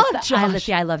it is. I love It's the Josh.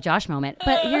 I love Josh moment.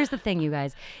 But here's the thing, you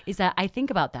guys, is that I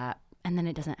think about that and then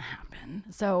it doesn't happen.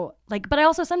 So like, but I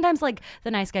also sometimes like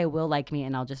the nice guy will like me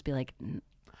and I'll just be like,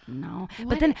 no.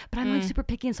 But I'm like super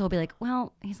picky, and so I'll be like,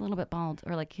 well, he's a little bit bald,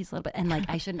 or like he's a little bit, and like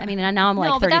I shouldn't. I mean, and now I'm like,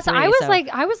 No, but 33, I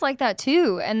so. was like that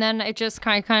too, and then I just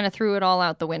kind of threw it all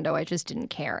out the window. I just didn't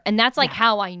care, and that's like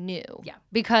how I knew. Yeah.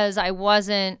 Because I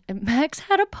wasn't. Max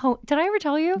had a Did I ever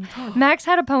tell you? Max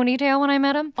had a ponytail when I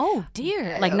met him. Oh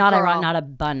dear. Like not girl. a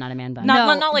bun, not a man bun. Not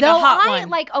like a though hot I, one.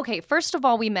 Like, okay, first of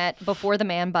all, we met before the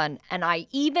man bun, and I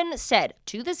even said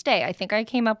to this day, I think I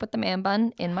came up with the man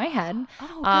bun in my head.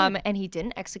 And he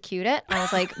didn't execute it. I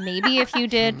was like, maybe if you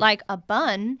did like a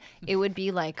bun, it would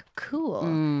be like cool.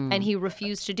 And he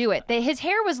refused to do it. His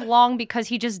hair was long because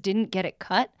he just didn't get it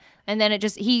cut, and then it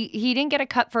just he didn't get it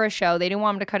cut for a show. They didn't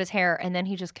want him to cut his hair, and then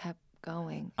he just kept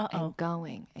going and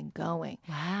going and going.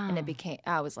 Wow. And it became.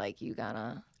 I was like, you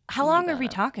gotta. How long are we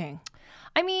talking?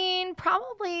 I mean,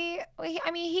 probably.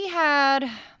 I mean, he had.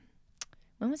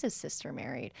 When was his sister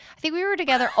married? I think we were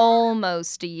together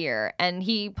almost a year, and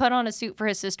he put on a suit for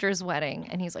his sister's wedding,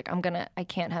 and he's like, I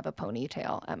can't have a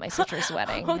ponytail at my sister's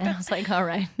wedding. And I was like, all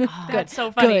right. That's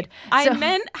so funny. Good. I So-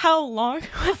 meant how long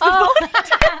was the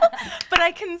ponytail, but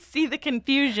I can see the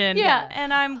confusion. Yeah.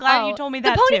 And I'm glad you told me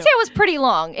that The ponytail too. was pretty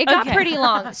long. It got Okay. pretty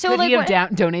long. So Could like he have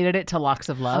what- donated it to Locks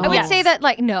of Love? I would Yes. say that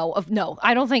like no,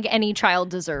 I don't think any child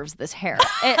deserves this hair.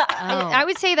 I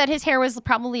would say that his hair was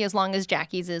probably as long as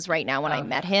Jackie's is right now when I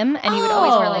met him, and he would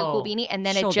always wear like a cool beanie, and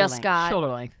then it Shoulder just length. got Shoulder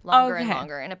length. longer and Okay.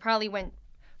 longer, and it probably went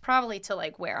to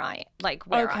like where I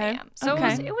Okay. am. So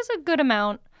Okay. it was a good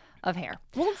amount of hair,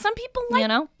 Well, some people like you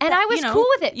know, and that, I was you know, cool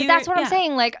with it. But you're- that's what I'm yeah.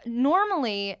 saying. Like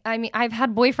normally, I mean, I've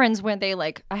had boyfriends when they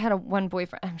like. I had one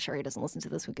boyfriend. I'm sure he doesn't listen to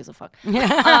this. Who gives a fuck?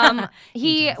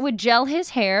 He would gel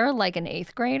his hair like an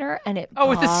 8th grader, and it Oh,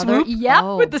 with the bothered- swoop? Yep,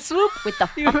 Oh. With the swoop? with the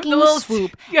You have fucking the little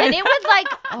swoop. yeah. And it would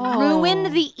like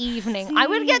ruin the evening. I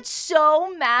would get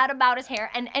so mad about his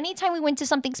hair. And anytime we went to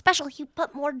something special, he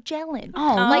put more gel in.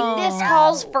 Oh, like this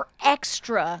calls for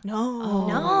extra.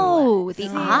 No. The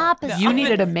opposite. You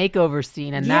needed a makeover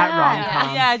scene in that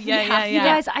rom-com. Yeah. You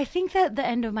guys, I think that the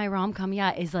end of my rom-com,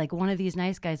 is like one of these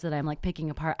nice guys that I'm like picking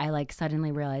apart. I like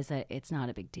suddenly realize that it's not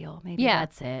a big deal. Maybe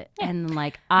that's it. And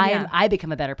like I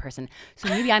become a better person. So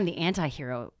maybe I'm the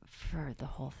anti-hero for the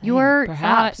whole thing. You're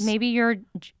Perhaps. maybe you're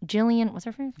Jillian. What's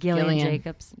her name? Gillian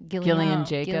Jacobs. Gillian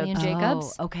Jacobs. Gillian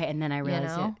Jacobs. Oh, okay, and then I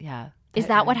realized know? it. Yeah. Is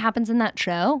that what happens in that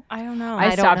show? I don't know.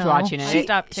 I don't stopped know. watching it. I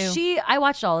stopped too. I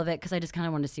watched all of it because I just kind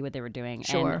of wanted to see what they were doing.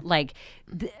 Sure. And like,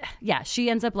 she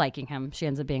ends up liking him. She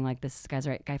ends up being like, this guy's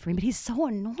the right guy for me, but he's so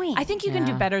annoying. I think you can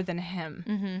do better than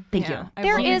him. Thank you.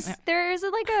 There is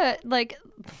like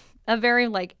a very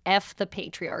like F the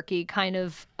patriarchy kind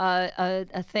of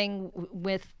a thing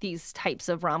with these types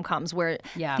of rom-coms where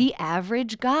the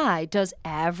average guy does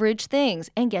average things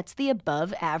and gets the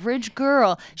above average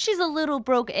girl. She's a little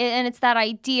broke, and it's that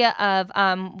idea of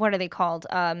what are they called?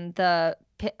 The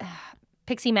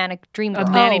Pixie Manic Dream Girl.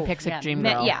 Manny Pixic Dream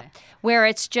Girl. Yeah, where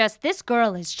it's just this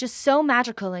girl is just so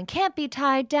magical and can't be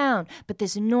tied down, but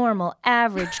this normal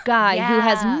average guy who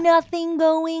has nothing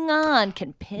going on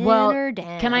can pin her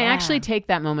down. Can I actually take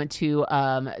that moment to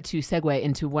segue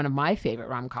into one of my favorite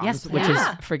rom-coms, Yes, which please. is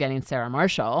Forgetting Sarah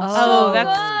Marshall. Oh, that's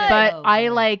But I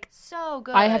like. so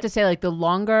good. I have to say, like, the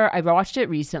longer I've watched it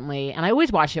recently, and I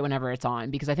always watch it whenever it's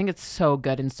on because I think it's so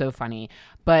good and so funny.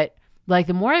 But like,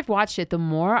 the more I've watched it, the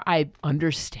more I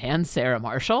understand Sarah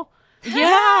Marshall.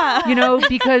 Yeah. You know,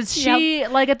 because she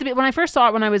like when I first saw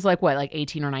it when I was like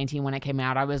 18 or 19 when it came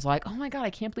out, I was like, oh my God,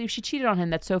 I can't believe she cheated on him.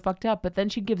 That's so fucked up. But then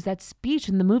she gives that speech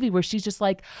in the movie where she's just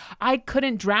like, I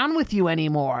couldn't drown with you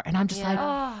anymore. And I'm just like,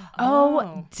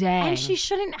 oh, dang. And she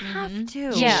shouldn't have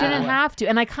to. She shouldn't have to.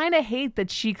 And I kind of hate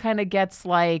that she kind of gets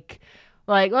like,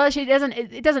 well, she doesn't.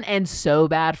 It doesn't end so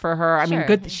bad for her. I mean,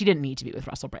 good. She didn't need to be with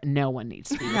Russell Brand. No one needs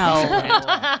to be with Russell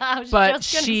Brand. But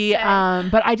she.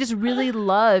 But I just really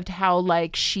loved how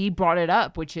like she brought it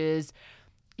up, which is,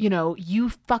 you know, you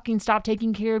fucking stop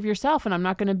taking care of yourself, and I'm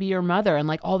not going to be your mother. And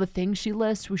like all the things she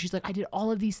lists, where she's like, I did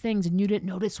all of these things, and you didn't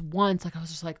notice once. Like I was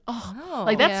just like,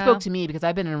 like that spoke to me because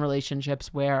I've been in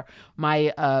relationships where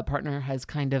my partner has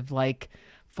kind of like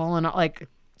fallen off, like.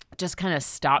 Just kind of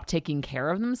stopped taking care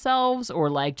of themselves, or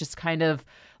like just kind of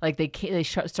like they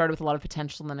started with a lot of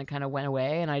potential and then it kind of went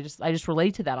away. And I just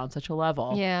relate to that on such a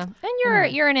level. Yeah,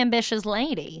 and you're an ambitious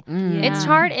lady. It's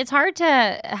hard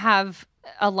to have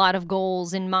a lot of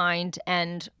goals in mind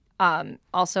and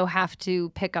also have to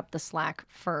pick up the slack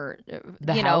for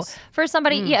for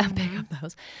somebody pick up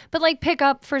those, but like pick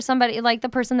up for somebody like the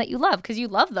person that you love, because you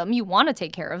love them, you want to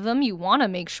take care of them, you want to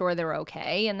make sure they're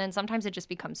okay, and then sometimes it just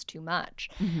becomes too much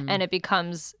and it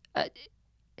becomes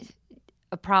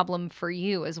a problem for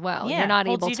you as well. You're not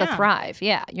able to thrive.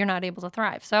 You're not able to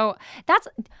thrive. So that's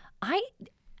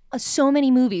so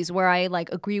many movies where I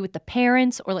like agree with the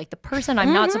parents or like the person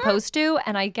I'm not supposed to,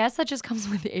 and I guess that just comes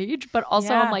with age, but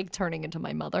also I'm like turning into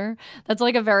my mother. That's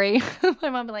like a very my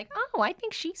mom be like, oh, I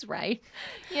think she's right.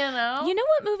 You know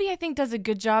what movie I think does a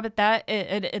good job at that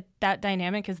that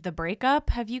dynamic is The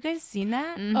Breakup. Have you guys seen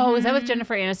that? Oh, is that with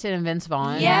Jennifer Aniston and Vince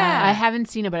Vaughn? Yeah. I haven't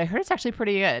seen it, but I heard it's actually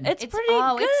pretty good. It's pretty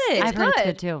good. I've heard it's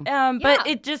good too. But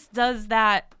it just does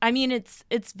that. I mean, it's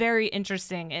very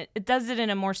interesting. It does it in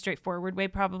a more straightforward way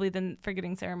probably than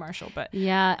Forgetting Sarah Marshall, but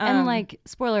and like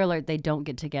spoiler alert, they don't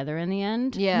get together in the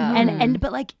end.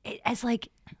 But like as like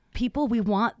people, we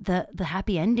want the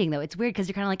happy ending though. It's weird because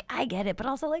you're kind of like, I get it, but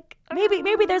also like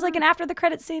maybe there's like an after the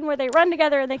credit scene where they run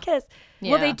together and they kiss.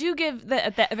 Well, they do give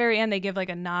at the very end they give like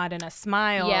a nod and a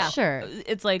smile. Yeah, sure.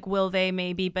 It's like, will they?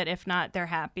 Maybe, but if not, they're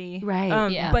happy.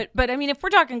 Right. But I mean, if we're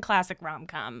talking classic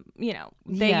rom-com, you know,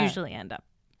 they usually end up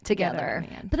together.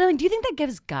 But then, like, do you think that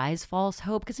gives guys false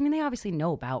hope? Because I mean, they obviously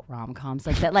know about rom-coms,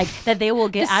 like that they will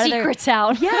get out of their secrets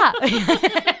out. Yeah.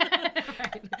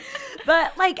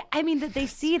 But like, I mean, that they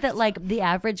see that like the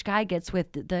average guy gets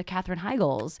with the Katherine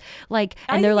Heigls, like,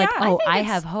 and they're like, oh, I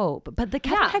have hope. But the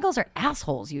Katherine Heigls are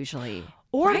assholes usually.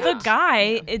 Or the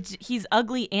guy, he's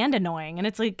ugly and annoying, and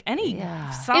it's like any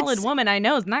solid woman I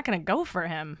know is not going to go for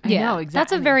him. I know, exactly.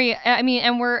 That's a very. I mean,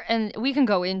 and we can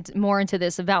go more into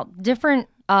this about different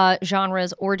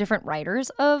genres or different writers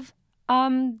of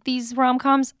these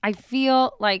rom-coms. I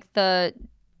feel like the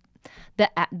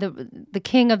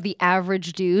king of the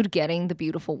average dude getting the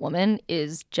beautiful woman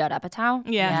is Judd Apatow.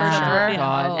 Yeah, for sure. sure.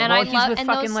 God. And well, he's with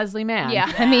fucking Leslie Mann.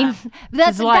 Yeah, I mean,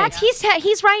 that's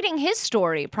he's writing his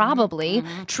story probably,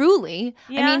 truly.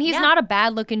 Yeah. I mean, he's not a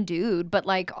bad looking dude, but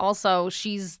like also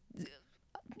she's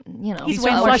you know, He's so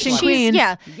Flushing she's- Queens.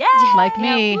 Yeah. Like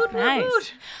me.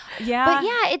 Nice. Yeah. But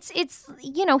yeah, it's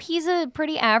you know, he's a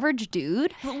pretty average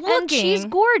dude, and she's Looking.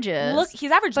 gorgeous. Look,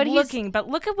 he's average but he's looking, but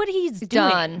look at what he's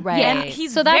done. doing. Right. Yeah, and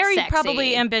he's So that's very sexy.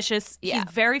 probably ambitious. Yeah.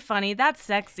 He's very funny. That's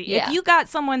sexy. Yeah. If you got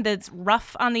someone that's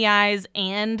rough on the eyes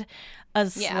and a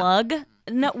slug,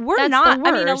 no, we're That's not. the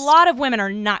I mean, a worst. lot of women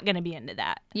are not going to be into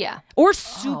that. Yeah. Or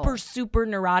super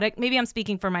neurotic. Maybe I'm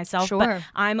speaking for myself, Sure. but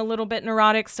I'm a little bit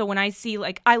neurotic. So when I see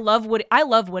like I love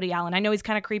Woody Allen. I know he's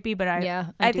kind of creepy, but I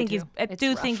I do think too. I It's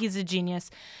do rough. think he's a genius.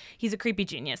 He's a creepy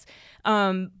genius.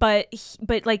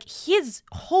 But like his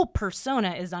whole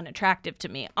persona is unattractive to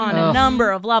me on a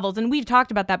number of levels, and we've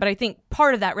talked about that. But I think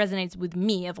part of that resonates with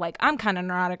me of like I'm kind of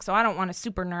neurotic, so I don't want a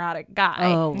super neurotic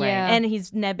guy. Oh, right. Yeah. And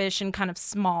he's nebbish and kind of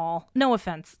small. No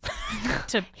offense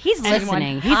to He's anyone.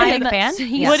 listening. He's a big fan.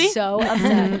 He's Woody? so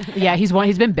upset. Yeah, he's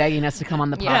been begging us to come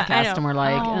on the Yeah, I podcast, know. and we're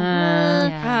like,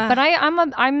 Yeah. But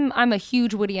I'm a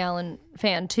huge Woody Allen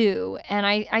fan too, and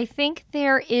I think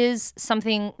there is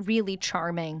something really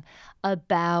charming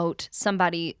about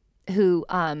somebody who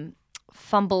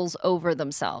fumbles over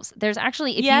themselves. There's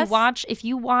actually if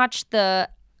you watch the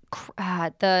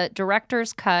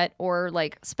director's cut or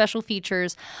like special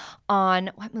features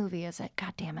on what movie is it?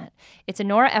 God damn it. It's a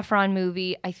Nora Ephron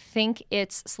movie. I think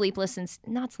it's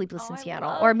not Sleepless in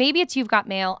Seattle. Or maybe it's You've Got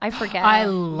Mail. I forget. I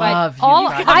But love You've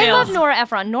Got I Mail. love Nora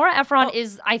Ephron. Nora Ephron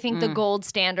is I think the gold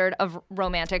standard of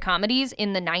romantic comedies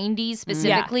in the 90s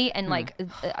specifically and like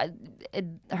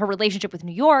her relationship with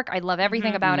New York. I love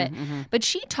everything about it. But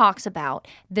she talks about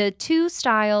the two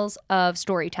styles of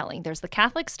storytelling. There's the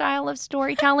Catholic style of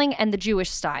storytelling and the Jewish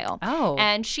style. Oh.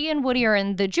 And she and Woody are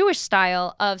in the Jewish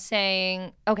style of saying,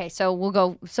 okay, so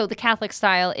the Catholic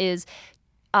style is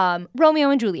Romeo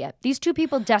and Juliet. These two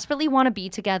people desperately want to be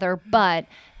together, but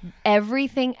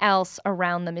everything else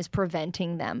around them is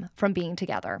preventing them from being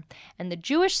together. And the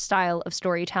Jewish style of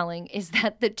storytelling is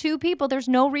that the two people, there's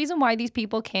no reason why these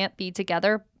people can't be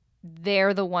together.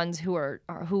 They're the ones who are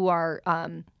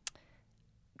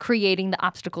creating the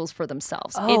obstacles for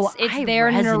themselves. Oh, It's I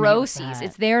their resonate with neuroses. that.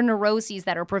 It's their neuroses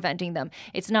that are preventing them.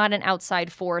 It's not an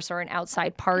outside force or an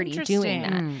outside party doing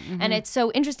that. And it's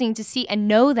so interesting to see and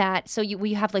know that. So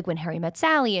we have like When Harry Met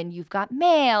Sally and You've Got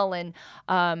Mail and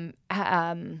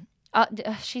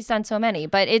she's done so many.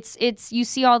 But it's you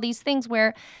see all these things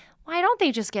where why don't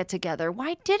they just get together?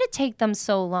 Why did it take them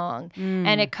so long?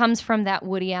 And it comes from that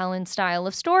Woody Allen style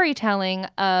of storytelling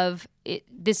of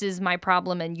this is my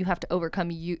problem and you have to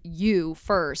overcome you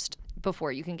first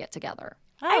before you can get together.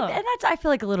 Oh. And that's I feel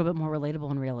like a little bit more relatable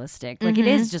and realistic. Like it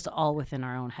is just all within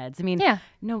our own heads. I mean, Yeah.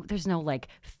 no, there's no like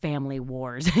family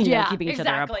wars, keeping each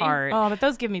other apart. Oh, but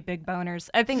those give me big boners.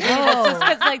 I think that's just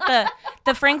because like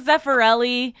the Frank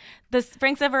Zeffirelli,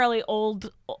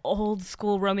 old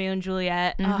school Romeo and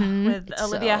Juliet with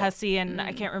Olivia Hussey and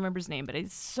I can't remember his name, but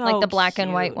he's so Like the black and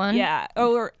cute. white one? Yeah.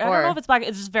 Or I don't know if it's black.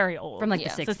 It's just very old From, like,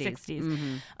 the It's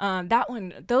 60s. That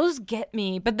one, those get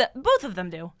me, but both of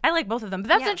them do. I like both of them. But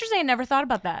that's interesting. I never thought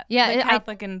about that. Yeah, the I-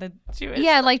 Catholic and the Jewish.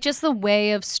 Yeah, like just the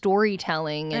way of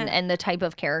storytelling and the type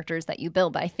of characters that you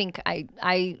build. But I think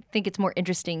think it's more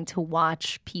interesting to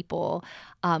watch people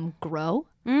grow,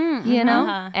 you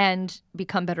know, and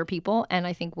become better people. And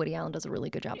I think Woody Allen does a really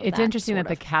good job of that. It's interesting that sort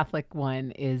the of. Catholic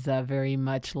one is very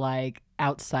much like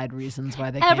outside reasons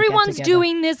why they can't Everyone's get together.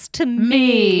 doing this to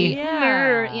me.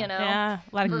 Yeah. You know. Yeah.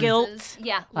 A lot of guilt.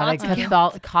 Yeah, a lot lots of of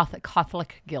guilt.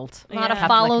 Catholic guilt. A lot of Yeah.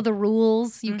 follow the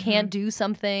rules. You can't do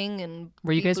something. And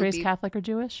Were you guys beep, raised beep. Catholic or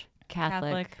Jewish?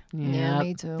 Catholic. Yeah, Yep.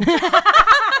 me too.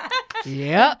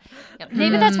 Yep.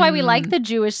 Maybe that's why we like the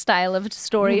Jewish style of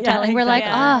storytelling. Yeah, We're like,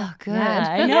 exactly. oh, good. Yeah,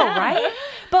 I know, right?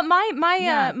 But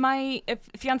my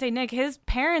fiance Nick, his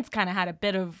parents kind of had a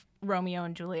bit of Romeo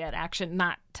and Juliet action,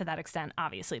 not to that extent,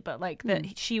 obviously, but like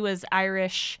she was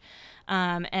Irish,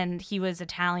 and he was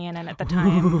Italian, and at the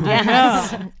time,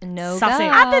 No Saucy. go.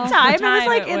 At the time, it was time,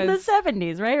 like it in was- the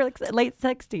 70s, right? Or like late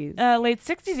 60s. late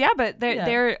 60s, yeah, but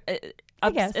they're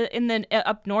up guess. in the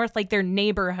up north, like their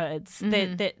neighborhoods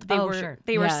that they Oh, were sure.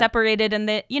 they were Yeah. separated, and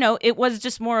that it was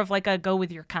just more of like a go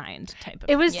with your kind type of.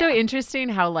 It was so interesting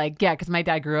how because my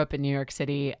dad grew up in New York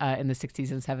City in the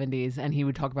 60s and 70s, and he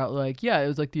would talk about it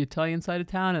was like the Italian side of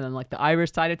town and then like the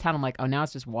Irish side of town. I'm like, oh, now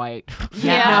it's just white.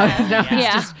 Yeah.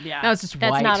 Now it's just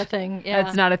That's white. not a thing. Yeah.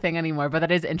 That's not a thing anymore, but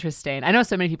that is interesting. I know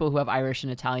so many people who have Irish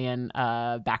and Italian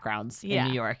backgrounds in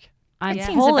New York. I'm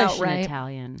Seems Polish about and right.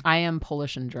 Italian. I am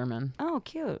Polish and German. Oh,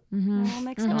 cute. Well,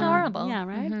 makes sense. Adorable. Yeah,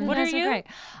 right. What are you? Great.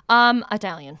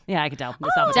 Italian. Yeah, I could tell.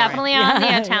 Definitely on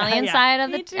the Italian side of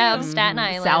Me too. of Staten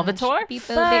Island. Salvatore? Beep,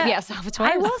 boop, But beep. Yeah, Salvatore.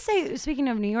 I will say, speaking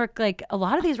of New York, like a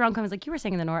lot of these rom-coms, like you were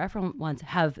saying in the Nora Ephron ones,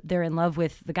 they're in love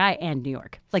with the guy and New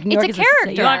York. Like New It's York a is character.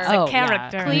 city. New York's a Oh,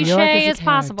 character. Yeah. New York Cliche is is a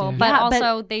possible, character. but Yeah, but-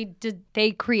 also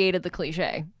they created the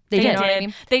cliche. They You did. know what I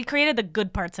mean? They created the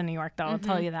good parts of New York, though. I'll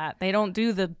tell you that. They don't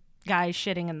do the guys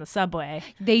shitting in the subway.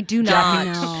 They do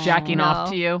not. Jacking No. off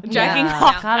to you. Jacking Yeah.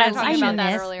 off. God, I was talking about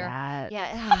that miss earlier. that. Yeah.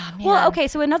 Oh, man. Well, okay,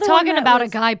 so another Talking one that about was,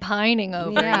 a guy pining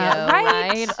over Yeah, you, right?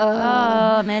 right?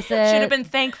 Oh, miss it. Should have been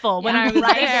thankful when I was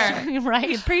there.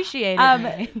 right. Appreciated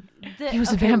me. He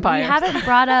was a vampire. We haven't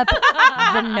brought up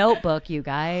the Notebook, you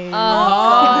guys.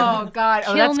 Oh God!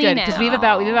 Oh, Kill that's me good because we have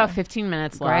now. about 15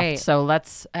 minutes left. Great. So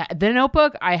let's. The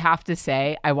Notebook. I have to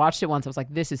say, I watched it once. I was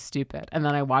like, "This is stupid," and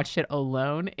then I watched it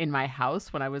alone in my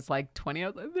house when I was like 20. I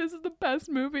was like, "This is the best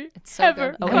movie So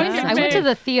ever." good. Oh, I went to made.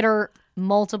 the theater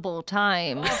multiple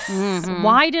times.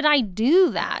 Why did I do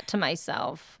that to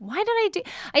myself? Why did I do?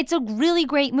 It's a really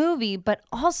great movie, but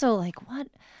also like what?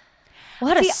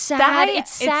 What a sad.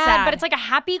 It's sad, but it's like a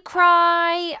happy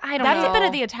cry. I don't know. That's a bit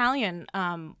of the Italian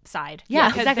side. Yeah,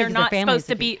 because exactly, they're 'cause not their families supposed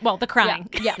to would be. Well, the crying.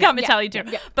 Yeah, I'm yeah, Italian too.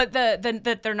 But that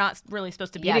they're not really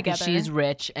supposed to be Yeah, because together. she's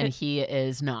rich and he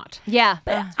is not. Yeah,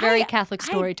 it's very I- Catholic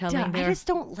storytelling I there. just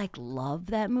don't like love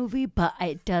that movie, but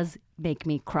it does make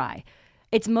me cry.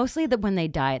 It's mostly that when they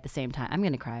die at the same time. I'm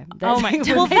gonna cry. Oh my- When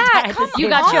well, they that- die at the come same You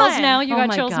got time. chills now. You Oh got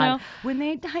my chills God. now. When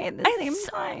they die at the same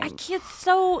time. I can't.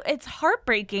 It's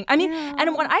heartbreaking. I mean,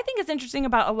 and what I think is interesting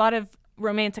about a lot of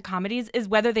romantic comedies is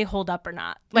whether they hold up or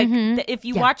not. Like if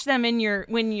you watch them when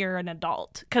you're an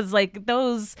adult, because like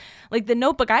those, like The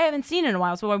Notebook, I haven't seen in a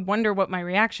while, so I wonder what my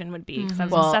reaction would be because I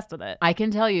was Well, obsessed with it. I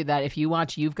can tell you that if you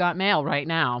watch You've Got Mail right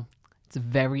now, it's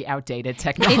very outdated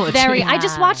technology. It's very. I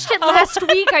just watched it last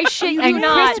week. I shit you and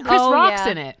not. Chris Oh, Rock's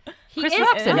yeah. in it. He Chris is.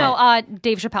 Rock's in No, it.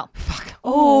 Dave Chappelle.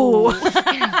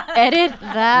 Edit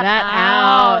that, That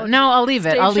out. No, I'll leave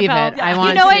it. Dave I'll leave Chappelle. it. I want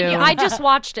You know what? to I just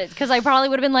watched it because I probably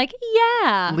would have been like,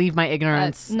 yeah. leave my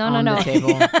ignorance No. on the table.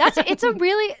 It's a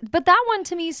really, but that one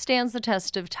to me stands the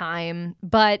test of time.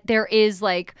 But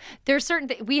there's certain,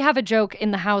 we have a joke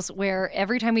in the house where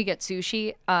every time we get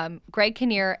sushi, Greg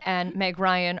Kinnear and Meg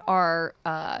Ryan are,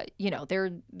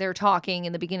 they're talking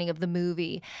in the beginning of the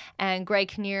movie, and Greg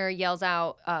Kinnear yells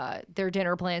out their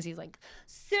dinner plans. He's like,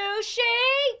 sushi,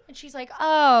 and she's like,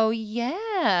 oh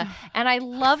yeah, and I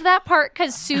love that part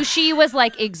because sushi was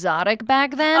like exotic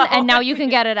back then, and now you can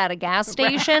get it at a gas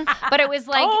station. But it was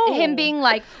like him being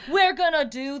like, we're gonna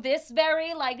do this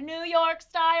very like New York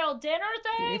style dinner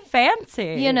thing.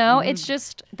 fancy. You know, it's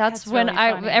just that's when really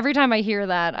I funny. every time I hear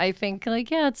that, I think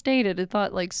like, yeah, it's dated. I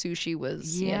thought like sushi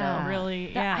was, you know,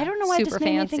 Really, I don't know why it just Super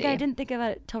made me think fancy. I didn't think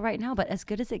about it till right now, but as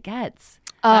good as it gets.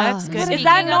 That's good. Is Speaking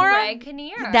that of Nora? Greg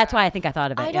Kinnear. That's why I think I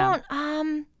thought of it.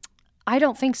 I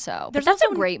don't think so. But There's that's a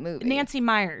also great movie. Nancy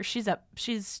Myers.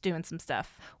 She's doing some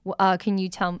stuff. Can you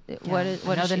tell me what is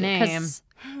I know is the she? name. 'Cause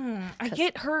I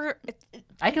get her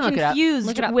I can look it up. confused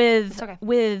Look it up. with It's okay.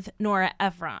 with Nora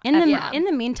Ephron. In the Yeah. in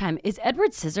the meantime, is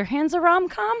Edward Scissorhands a rom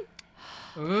com?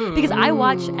 Because I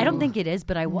watched. I don't think it is,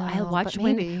 but I watched but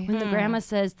when maybe. the grandma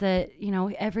says that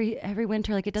every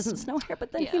winter like it doesn't snow here,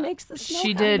 but then he makes the snow. She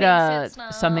happen. did makes it snow.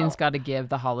 Something's got to give,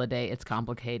 the holiday, it's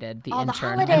complicated, the Oh, the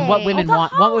intern, holiday. and what women Oh, the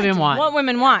want. What women want. What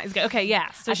women want is good. Okay, yeah.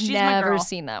 So I've she's my never girl.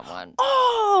 seen that one.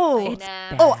 Oh, It's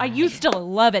oh, I used to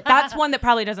love it. That's one that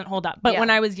probably doesn't hold up. But Yeah. when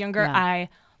I was younger, Yeah. I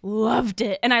loved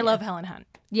it, and I love Helen Hunt.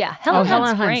 Yeah, Oh, Helen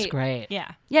Helen Hunt's Hunt's great. Yeah.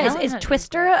 Yeah, Helen is Hunt is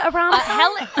Twister a rom com?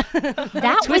 Helen,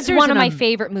 that was Twister's one of an my am-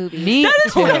 favorite movies. Me too.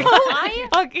 I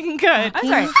Fucking good. I'm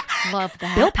sorry. love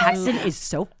that. Bill Paxton is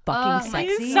so fucking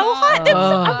sexy. He's so hot. It's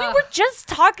we were just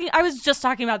talking. I was just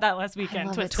talking about that last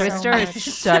weekend. Twister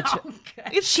is such.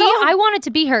 She, I wanted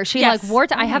to be her. She Yes. like wore.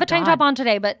 I have a tank top on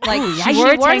today, but like She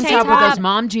wore a tank top with those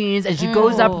mom jeans, and she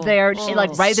goes up there. She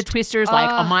like right the Twisters like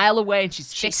a mile away, and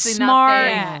she's She's fixing smart.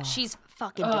 that thing. She's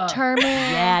fucking determined.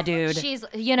 Yeah, dude. She's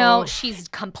she's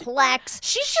complex.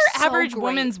 She's your so average great.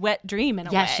 woman's wet dream in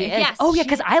a Yeah, way. she is. Yes, oh yeah, she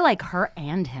because I like her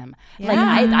and him. Like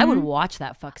I would watch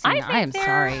that fuck scene. I am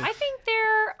sorry. I think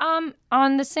they're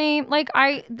on the same. Like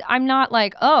I'm not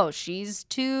like, oh, she's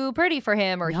too pretty for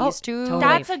him or Nope, he's too. totally.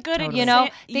 That's a good Totally. You know,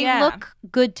 example. they Yeah. look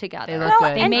good together. They look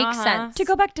good. They and- make sense. To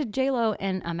go back to J Lo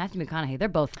and Matthew McConaughey, they're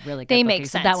both really good. They looking, make so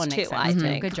sense that one too. makes sense. I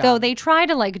think. Good job. Though they try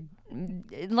to like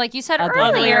like you said Ugly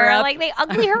earlier, her up. like they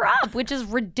ugly her up, which is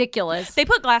ridiculous. They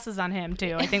put glasses on him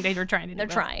too. I think they were trying to. They're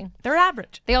trying. They're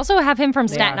average. They also have him from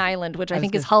Staten are. Island, which I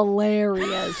think is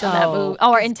hilarious in that movie.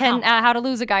 Or in 10, How to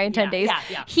Lose a Guy in 10 Days.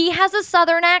 yeah. He has a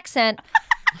Southern accent,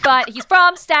 but he's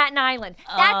from Staten Island.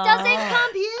 That doesn't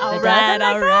compute. All right.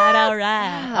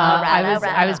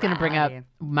 I was going to bring up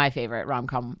my favorite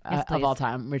rom-com of please. all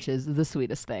time, which is The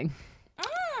Sweetest Thing.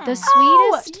 The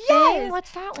Sweetest Thing? yes.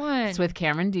 What's that one? It's with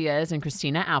Cameron Diaz and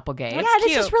Christina Applegate. Yeah,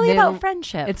 this is really about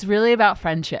friendship. It's really about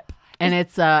friendship. And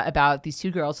it's about these two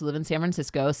girls who live in San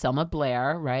Francisco. Selma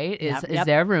Blair, right, is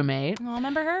their roommate. Oh,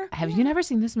 remember her? Have you never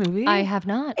seen this movie? I have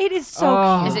not. It is so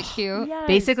Oh. Is it cute? Yes.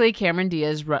 Basically, Cameron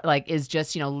Diaz is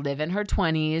just living her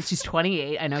 20s. She's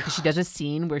 28. I know because she does a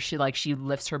scene where she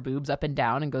lifts her boobs up and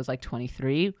down and goes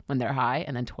 23 when they're high,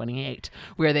 and then 28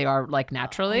 where they are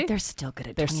naturally. They're still good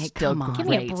at They're 28. still Come on. great. Give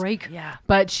me a break. Yeah.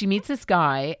 But she meets this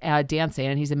guy dancing,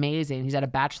 and he's amazing. He's at a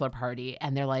bachelor party,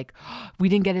 and they're like, we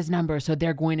didn't get his number, so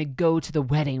they're going to go to the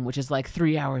wedding, which is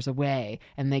 3 hours away.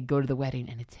 And they go to the wedding,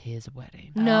 and it's his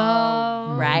wedding.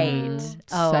 No. Right.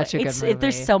 Such a good movie.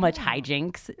 There's so much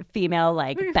hijinks, female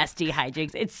bestie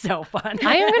hijinks. It's so fun.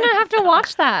 I am going to have to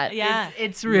watch that. Yeah.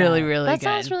 It's really, really That good.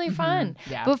 sounds really fun.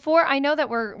 Yeah. Before, I know that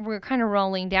we're kind of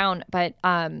rolling down, but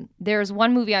there's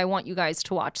one movie I want you guys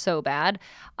to watch so bad.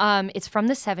 It's from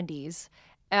the 70s.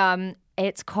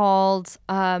 It's called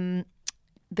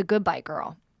The Goodbye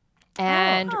Girl.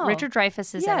 And Richard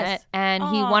Dreyfuss is in Yes. it, and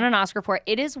he won an Oscar for it.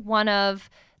 It is one of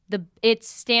it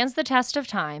stands the test of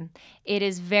time. It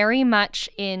is very much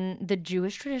in the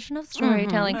Jewish tradition of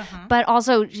storytelling, but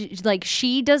also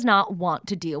she does not want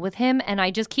to deal with him. And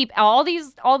I just keep all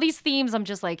these themes. I'm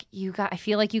just like, you guys, I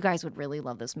feel like you guys would really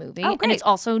love this movie. Oh, great. And it's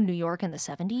also New York in the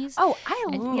 70s. Oh,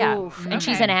 And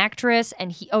she's an actress,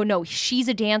 and she's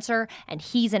a dancer, and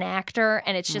he's an actor,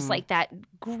 and it's just like that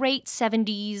great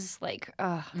 70s,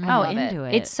 I love into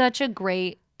it. It's such a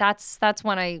great. That's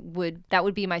one that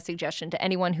would be my suggestion to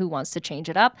anyone who wants to change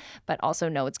it up, but also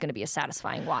know it's going to be a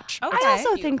satisfying watch. Okay. I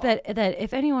also think that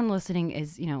if anyone listening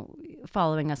is,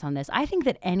 following us on this, I think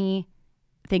that anything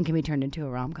can be turned into a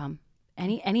rom-com.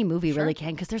 Any movie really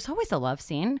can, because there's always a love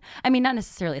scene. I mean, not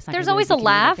necessarily. It's not There's gonna be always a bikini,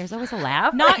 laugh. but there's always a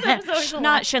laugh.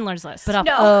 Not Schindler's List. but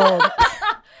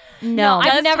No,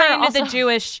 I've I've never never into the also-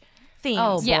 Jewish themes.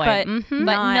 Oh, boy. Yeah, but but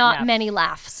not many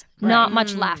laughs. Not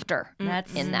much laughter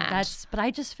That's in that. But I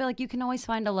just feel like you can always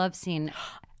find a love scene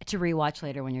to rewatch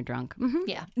later when you're drunk. Mm-hmm.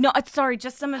 Yeah. No, sorry.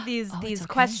 Just some of these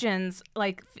questions,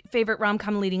 like favorite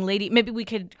rom-com leading lady. Maybe we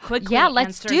could quickly. Yeah, let's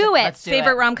answer do the it. Let's do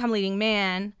favorite it. rom-com leading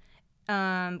man,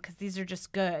 because these are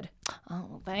just good.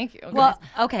 Oh, thank you. Well,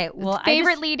 okay. Well,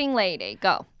 favorite leading lady,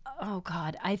 go. Oh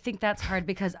God, I think that's hard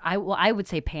because I would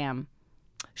say Pam.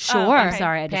 Sure. I'm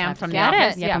sorry, I just Pam have to from say The it.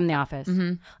 Office? Yeah, Yeah. from The Office.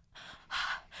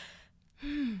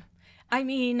 I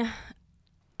mean,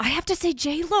 I have to say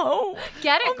J Lo.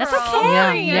 Get it, That's girl.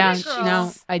 okay. Yeah, Girl.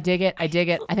 no, I dig it. I think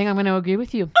I'm going to agree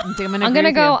with you. I'm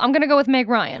gonna go with Meg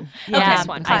Ryan. Yeah, this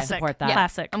one. I Classic. support that. Yeah.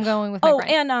 Classic. I'm going with Meg Oh,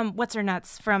 Ryan. and what's her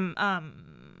nuts from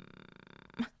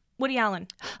Woody Allen?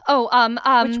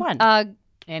 Which one?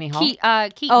 Annie Hall.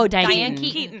 Keaton. Oh, Diane Diane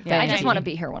Keaton. Keaton. Yeah, I just Diane want to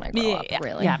Keaton. be here when I grow up. Yeah.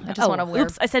 Really. Yeah. I just want to wear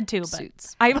Oops, I said two, but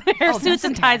suits. I wear suits that's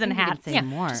and okay. ties I and think you can hats. say Yeah,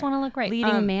 more. just want to look great.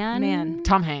 Leading man.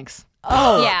 Tom Hanks.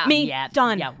 Oh, Yeah. Me, Yeah,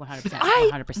 done. Yeah, 100%. I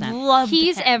 100%. love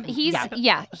He's him. he's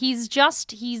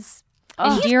He's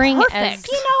endearing perfect. as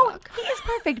You know, he is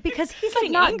perfect because he's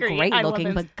Getting not angry. great I love looking,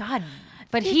 him. but God.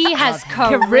 but he has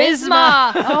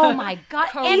charisma. Oh my God.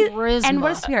 Charisma. And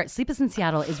what a sweetheart. Sleepless in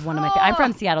Seattle is one of my I'm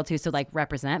from Seattle too, so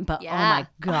represent, but oh Yeah. my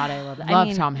God, I love it. Love I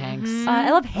mean, Tom Hanks. I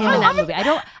love him in that movie. I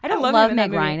don't love love him in that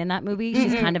Meg movie. Ryan in that movie.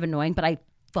 She's kind of annoying, but I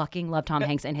fucking love Tom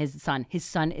Hanks and his son. His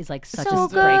son is like such So a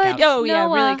good. breakout. Oh yeah,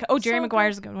 Noah, really. Jerry so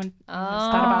Maguire's a good one. Oh,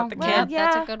 Thought about the well, kid.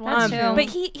 that's a good one too. But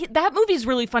he that movie's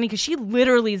really funny because she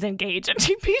literally is engaged and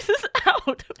she pieces out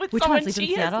with Which one, someone Sleep in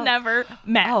she has Seattle? never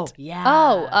met. Oh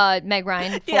yeah. Meg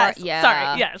Ryan. Yes, Yeah.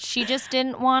 sorry, yes. She just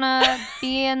didn't want to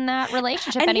be in that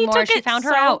relationship and anymore. he took She it found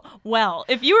her so out. well.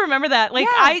 If you remember that, like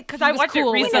because he I was watched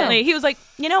cool it with recently. it. He was like,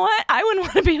 you know what? I wouldn't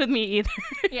want to be with me either.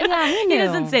 Yeah, he He knew.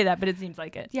 doesn't say that, but it seems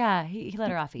like it. Yeah, he let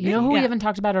her off easy. You know who we Yeah. haven't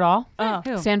talked about at all?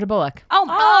 Who? Sandra Bullock.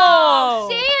 Oh,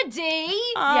 Sandy.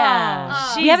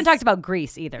 Yeah. We haven't talked about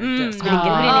Grease either. Just, we didn't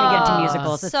even get into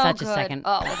musicals. It's so such good. a second.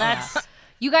 Oh, well, that's.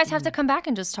 You guys have to come back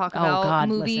and just talk about God,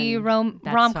 movie listen,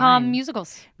 that's rom-com fine.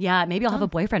 musicals. Yeah, maybe I'll have a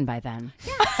boyfriend by then.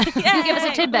 You give us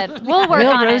a tidbit. We'll work Will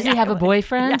on Rosie it. have a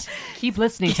boyfriend? Keep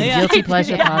listening to the Guilty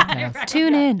Pleasure podcast.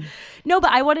 Tune in. No, but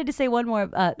I wanted to say one more,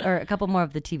 or a couple more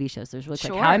of the TV shows. There's really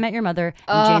quick. Sure. How I Met Your Mother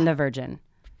and Jane the Virgin.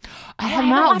 I have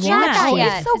not watched that it.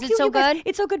 yet. It's so Is it cute, so you guys. good?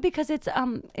 It's so good because it's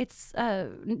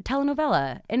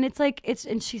telenovela, and it's like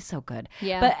and she's so good.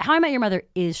 Yeah. But How I Met Your Mother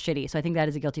is shitty, so I think that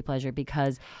is a guilty pleasure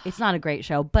because it's not a great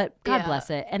show. But God Yeah. bless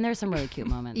it, and there's some really cute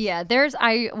moments. Yeah,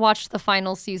 I watched the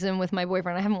final season with my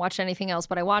boyfriend. I haven't watched anything else,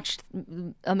 but I watched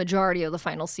a majority of the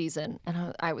final season,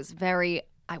 and I was very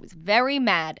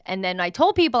mad. And then I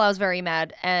told people I was very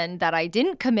mad and that I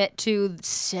didn't commit to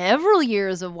several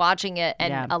years of watching it,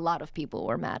 and Yeah. a lot of people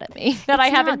were mad at me that I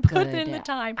It's haven't not put good. in the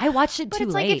time. I watched it But too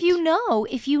it's late. like if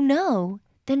you know,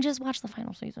 then just watch the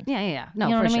final season. Yeah. No,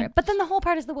 You know for what I sure. mean? But then the whole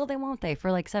part is the will they won't they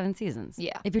for like 7 seasons.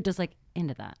 Yeah. If you're just like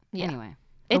into that. Yeah. Anyway.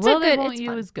 It's Will a They good. Won't It's You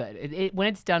fun. is good. It when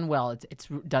it's done well, it's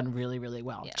done really, really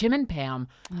well. Jim and Pam,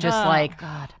 just I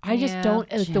just Yeah.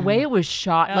 don't like, the way it was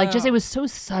shot. Like just it was so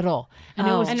subtle and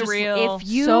it was And just real. If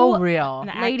you so real.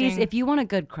 And ladies, acting. if you want a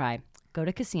good cry, go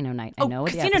to Casino Night. I Oh, know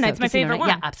the Casino episode. Night's my Casino favorite Night.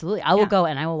 Yeah, one. absolutely. I will go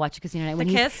and I will watch Casino Night when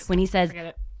The he kiss? when he says Forget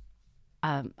it.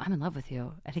 I'm in love with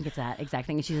you. I think it's that exact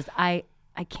thing. And she says, I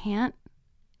can't.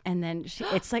 And then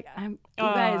it's like, you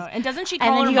guys. And doesn't she And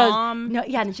call then her he goes, mom? no,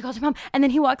 yeah. And then she calls her mom. And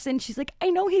then he walks in. She's like, I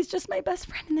know he's just my best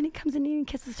friend. And then he comes in and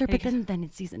kisses her. But then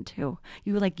it's season 2.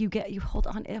 You hold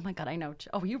on. Oh my God, I know.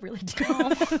 Oh, you really do.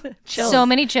 So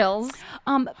many chills.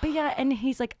 But yeah. And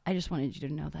he's like, I just wanted you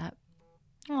to know that.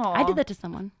 I did that to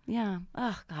someone. Yeah.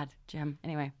 Oh God, Jim.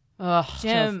 Anyway. Ugh,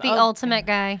 Jim. The ultimate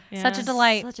guy. Such a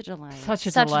delight. Such a delight. Such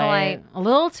a Such a delight. delight. A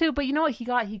little too, but you know what? He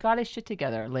got his shit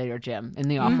together later, Jim, in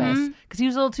the office, because he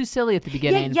was a little too silly at the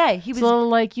beginning. yeah, he It's was- a little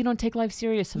like you don't take life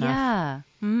serious enough.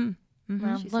 Yeah.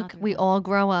 Well, She's look, not we all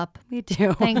grow up. We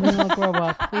do. Thank you. We all grow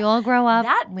up. We all grow up.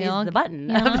 That we is all, the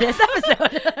button of this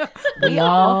episode. We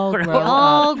all We grow up.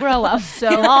 all grow up. So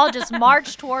we all just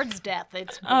march towards death.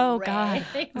 It's Oh, great. God.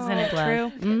 Isn't it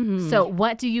true? Mm-hmm. So,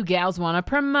 what do you gals want to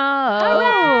promote?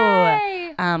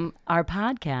 Our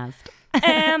podcast.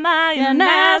 Am I an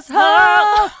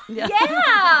asshole?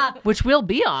 Yeah. Which we'll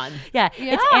be on. Yeah,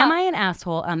 it's Am I an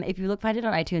Asshole? If you find it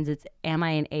on iTunes, it's Am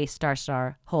I an A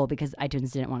 ** hole because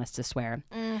iTunes didn't want us to swear.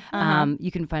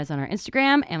 You can find us on our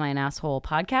Instagram, Am I an Asshole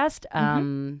Podcast.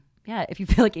 Yeah, if you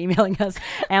feel like emailing us,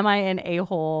 Am I an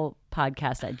A-hole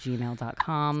podcast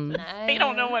 @gmail.com. They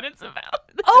don't know what it's about.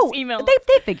 Oh, email.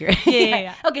 they figure it.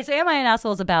 Yeah. Okay, so Am I an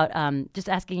Asshole is about just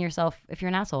asking yourself if you're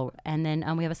an asshole. And then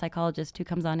we have a psychologist who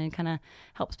comes on and kind of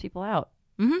helps people out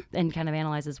and kind of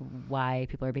analyzes why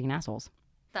people are being assholes.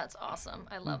 That's awesome.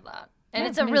 I love that. And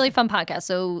it's a really fun podcast.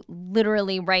 So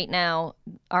literally right now,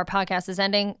 our podcast is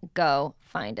ending. Go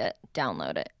find it.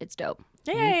 Download it. It's dope.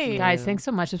 Yay. Guys, thanks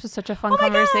so much. This was such a fun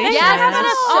conversation. Thanks for having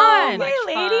us on. Hey,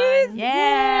 ladies.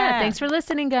 Yeah. Thanks for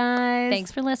listening, guys.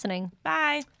 Thanks for listening.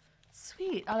 Bye.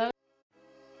 Sweet. Oh, that was-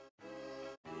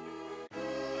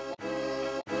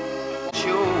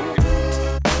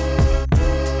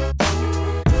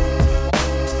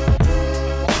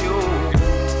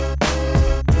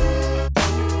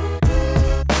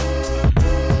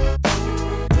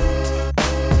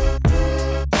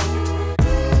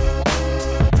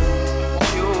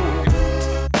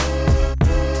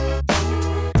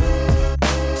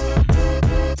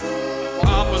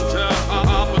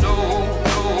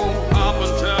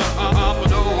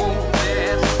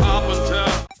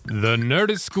 The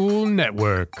Nerdist School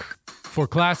Network. For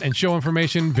class and show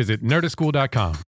information, visit nerdistschool.com.